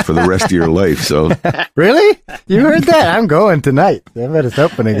free for the rest of your life. So really? You heard that? I'm going tonight. I bet it's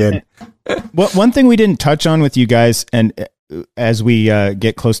open again. Well, one thing we didn't touch on with you guys, and as we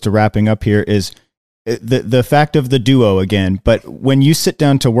get close to wrapping up here, is the fact of the duo again. But when you sit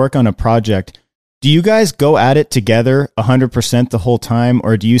down to work on a project, do you guys go at it together 100% the whole time?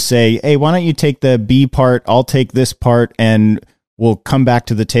 Or do you say, hey, why don't you take the B part, I'll take this part, and we'll come back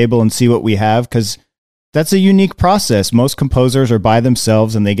to the table and see what we have? Because that's a unique process. Most composers are by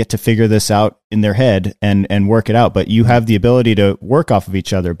themselves and they get to figure this out in their head and work it out. But you have the ability to work off of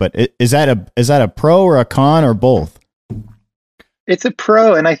each other. But is that a pro or a con or both? It's a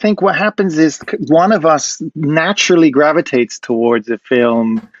pro. And I think what happens is one of us naturally gravitates towards a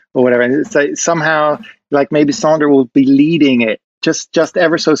film or whatever. And it's like somehow, like maybe Sander will be leading it just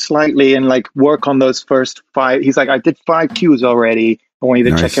ever so slightly and like work on those first 5. He's like, I did 5 cues already. I want you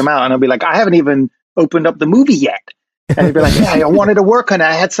to check him out. And I'll be like, I haven't even opened up the movie yet. And he'd be like, yeah, I wanted to work on it.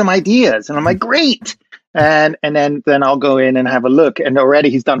 I had some ideas. And I'm like, great. And then I'll go in and have a look. And already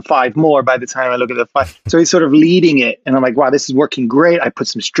he's done 5 more by the time I look at the 5. So he's sort of leading it. And I'm like, wow, this is working great. I put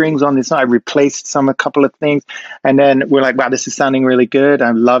some strings on this. I replaced a couple of things. And then we're like, wow, this is sounding really good.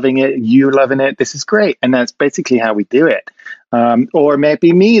 I'm loving it. You're loving it. This is great. And that's basically how we do it. Or it might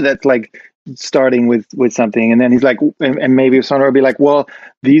be me that's like starting with something. And then he's like, and maybe Sandra will be like, well,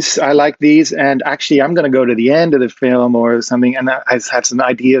 I like these. And actually, I'm going to go to the end of the film or something. And I have some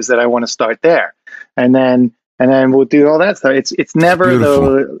ideas that I want to start there. And then we'll do all that stuff. It's never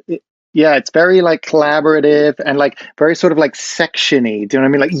though. It's very like collaborative and like very sort of like section-y. Do you know what I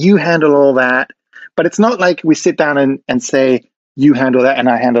mean? Like you handle all that, but it's not like we sit down and say you handle that and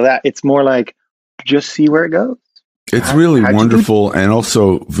I handle that. It's more like just see where it goes. It's really wonderful and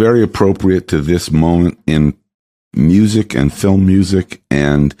also very appropriate to this moment in music and film music.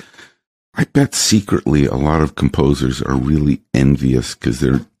 And I bet secretly a lot of composers are really envious because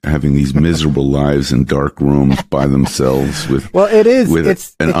they're having these miserable lives in dark rooms by themselves with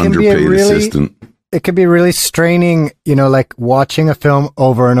an underpaid assistant. It can be really straining, like watching a film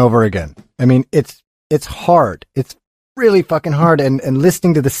over and over again. I mean, it's hard. It's really fucking hard and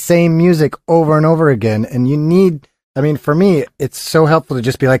listening to the same music over and over again. And you need, I mean, for me, it's so helpful to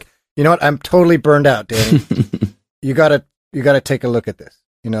just be like, you know what? I'm totally burned out, Danny. You gotta take a look at this.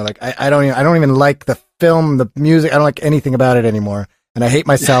 You know, like I don't even like the film, the music. I don't like anything about it anymore. And I hate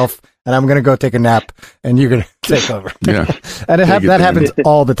myself. And I'm going to go take a nap, and you're going to take over. Yeah. And that happens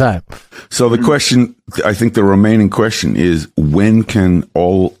all the time. So the question, I think the remaining question is, when can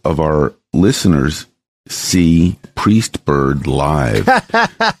all of our listeners see Priestbird live?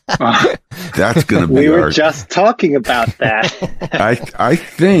 That's going to be We were just talking about that. I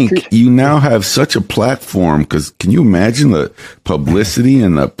think you now have such a platform, because can you imagine the publicity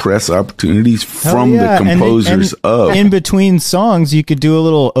and the press opportunities from the composers of... In between songs, you could do a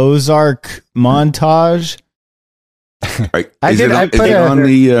little Ozark montage. Is it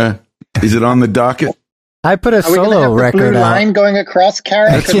on the docket? I put a solo record blue out. line going across,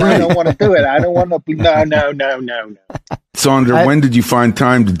 Karen, because I don't want to do it. I don't want to. No. Sandra, when did you find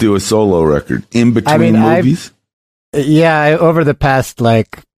time to do a solo record? In between movies? Over the past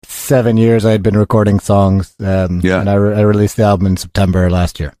 7 years, I had been recording songs. And I released the album in September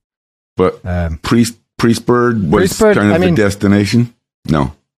last year. But Priestbird was kind of the destination?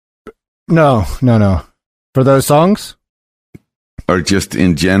 No. For those songs? Or just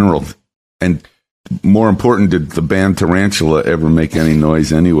in general? And more important, did the band Tarantula ever make any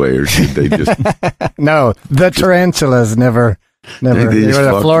noise anyway, or should they just... No, the Tarantulas never. They were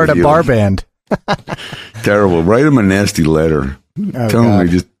the Florida bar band. Terrible. Write them a nasty letter. Tell them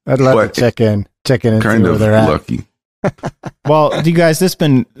they just... I'd love to check in and see where they're at. Lucky. Well, you guys, this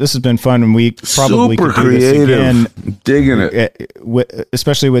has been fun, and we probably super could do creative. this again. Digging it.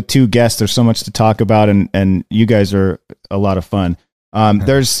 Especially with two guests. There's so much to talk about, and you guys are a lot of fun.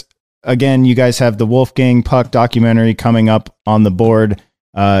 There's... Again, you guys have the Wolfgang Puck documentary coming up on the board,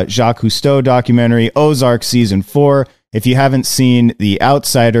 Jacques Cousteau documentary, Ozark Season 4. If you haven't seen The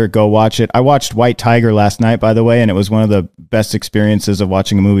Outsider, go watch it. I watched White Tiger last night, by the way, and it was one of the best experiences of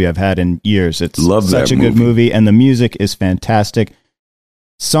watching a movie I've had in years. It's such a good movie, and the music is fantastic.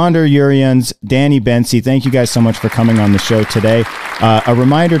 Sonder Urians, Danny Bensi, thank you guys so much for coming on the show today. A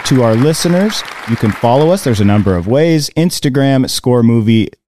reminder to our listeners, you can follow us. There's a number of ways. Instagram, Score Movie,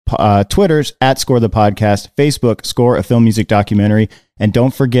 Twitter's @Score the Podcast, Facebook, Score a Film Music Documentary, and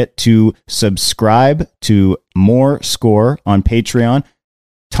don't forget to subscribe to more Score on Patreon.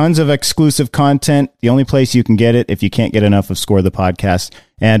 Tons of exclusive content. The only place you can get it if you can't get enough of Score the Podcast.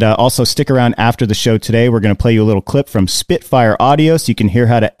 And also stick around after the show today. We're going to play you a little clip from Spitfire Audio so you can hear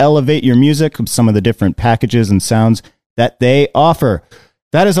how to elevate your music with some of the different packages and sounds that they offer.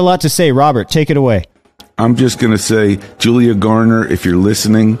 That is a lot to say. Robert, take it away. I'm just going to say, Julia Garner, if you're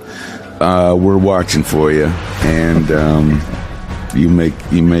listening, we're watching for you. And you make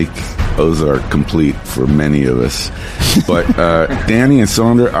Ozark complete for many of us. But Danny and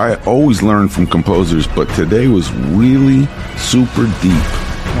Sonder, I always learn from composers, but today was really super deep.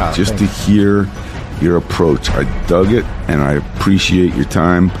 Just to hear your approach. I dug it, and I appreciate your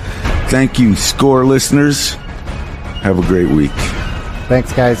time. Thank you, Score listeners. Have a great week.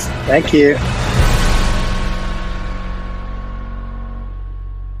 Thanks, guys. Thank you.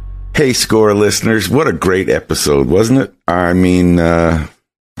 Hey, Score listeners, what a great episode, wasn't it? I mean, I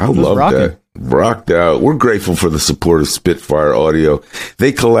loved that. Rocked out. We're grateful for the support of Spitfire Audio.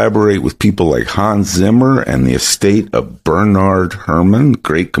 They collaborate with people like Hans Zimmer and the estate of Bernard Herrmann,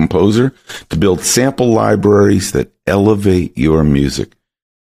 great composer, to build sample libraries that elevate your music.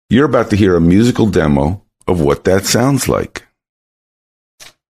 You're about to hear a musical demo of what that sounds like.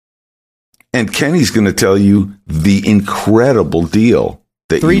 And Kenny's going to tell you the incredible deal.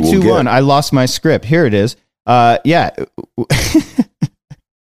 3, 2, 1. I lost my script. Here it is. Yeah.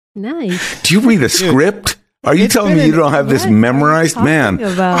 Nice. Do you read a script? Are you telling me you don't have this memorized? Man,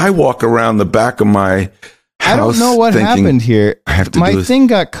 I walk around the back of my house. I don't know what happened here. My thing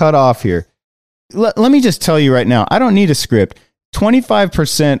got cut off here. Let me just tell you right now. I don't need a script.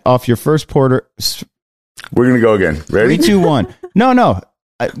 25% off your first order. We're going to go again. Ready? 3, 2, 1. No.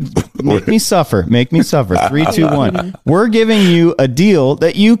 Make me suffer. 3, 2, 1. We're giving you a deal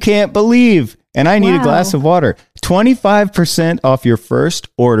that you can't believe. And I need a glass of water. 25% off your first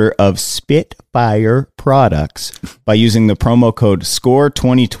order of Spitfire products by using the promo code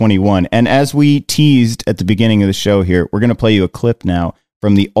SCORE2021. And as we teased at the beginning of the show here, we're going to play you a clip now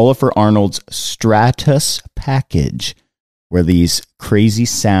from the Oliver Arnold's Stratus package, where these crazy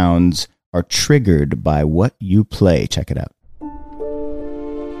sounds are triggered by what you play. Check it out.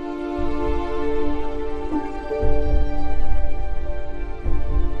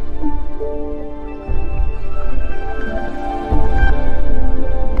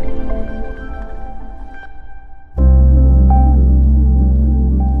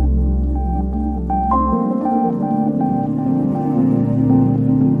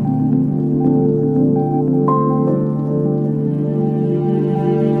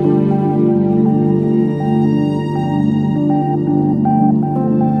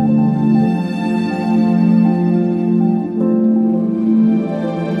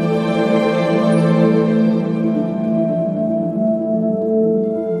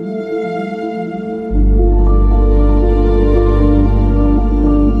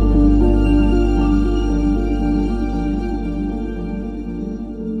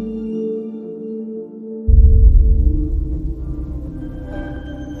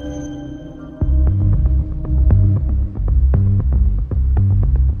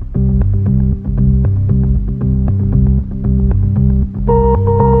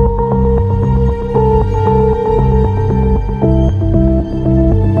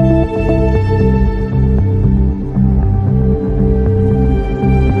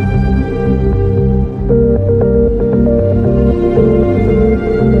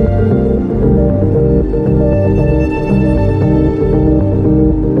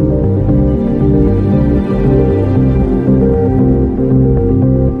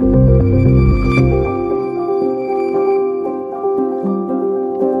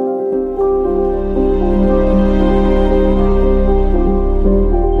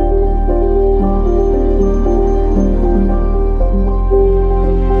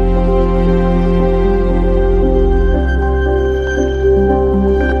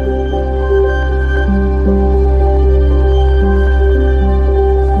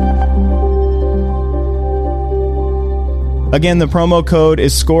 Again, the promo code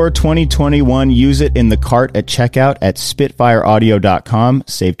is SCORE2021. Use it in the cart at checkout at SpitfireAudio.com.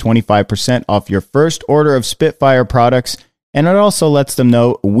 Save 25% off your first order of Spitfire products. And it also lets them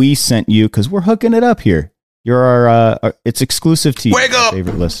know we sent you because we're hooking it up here. You're our it's exclusive to you, Wake up!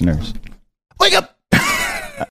 favorite listeners. Wake up!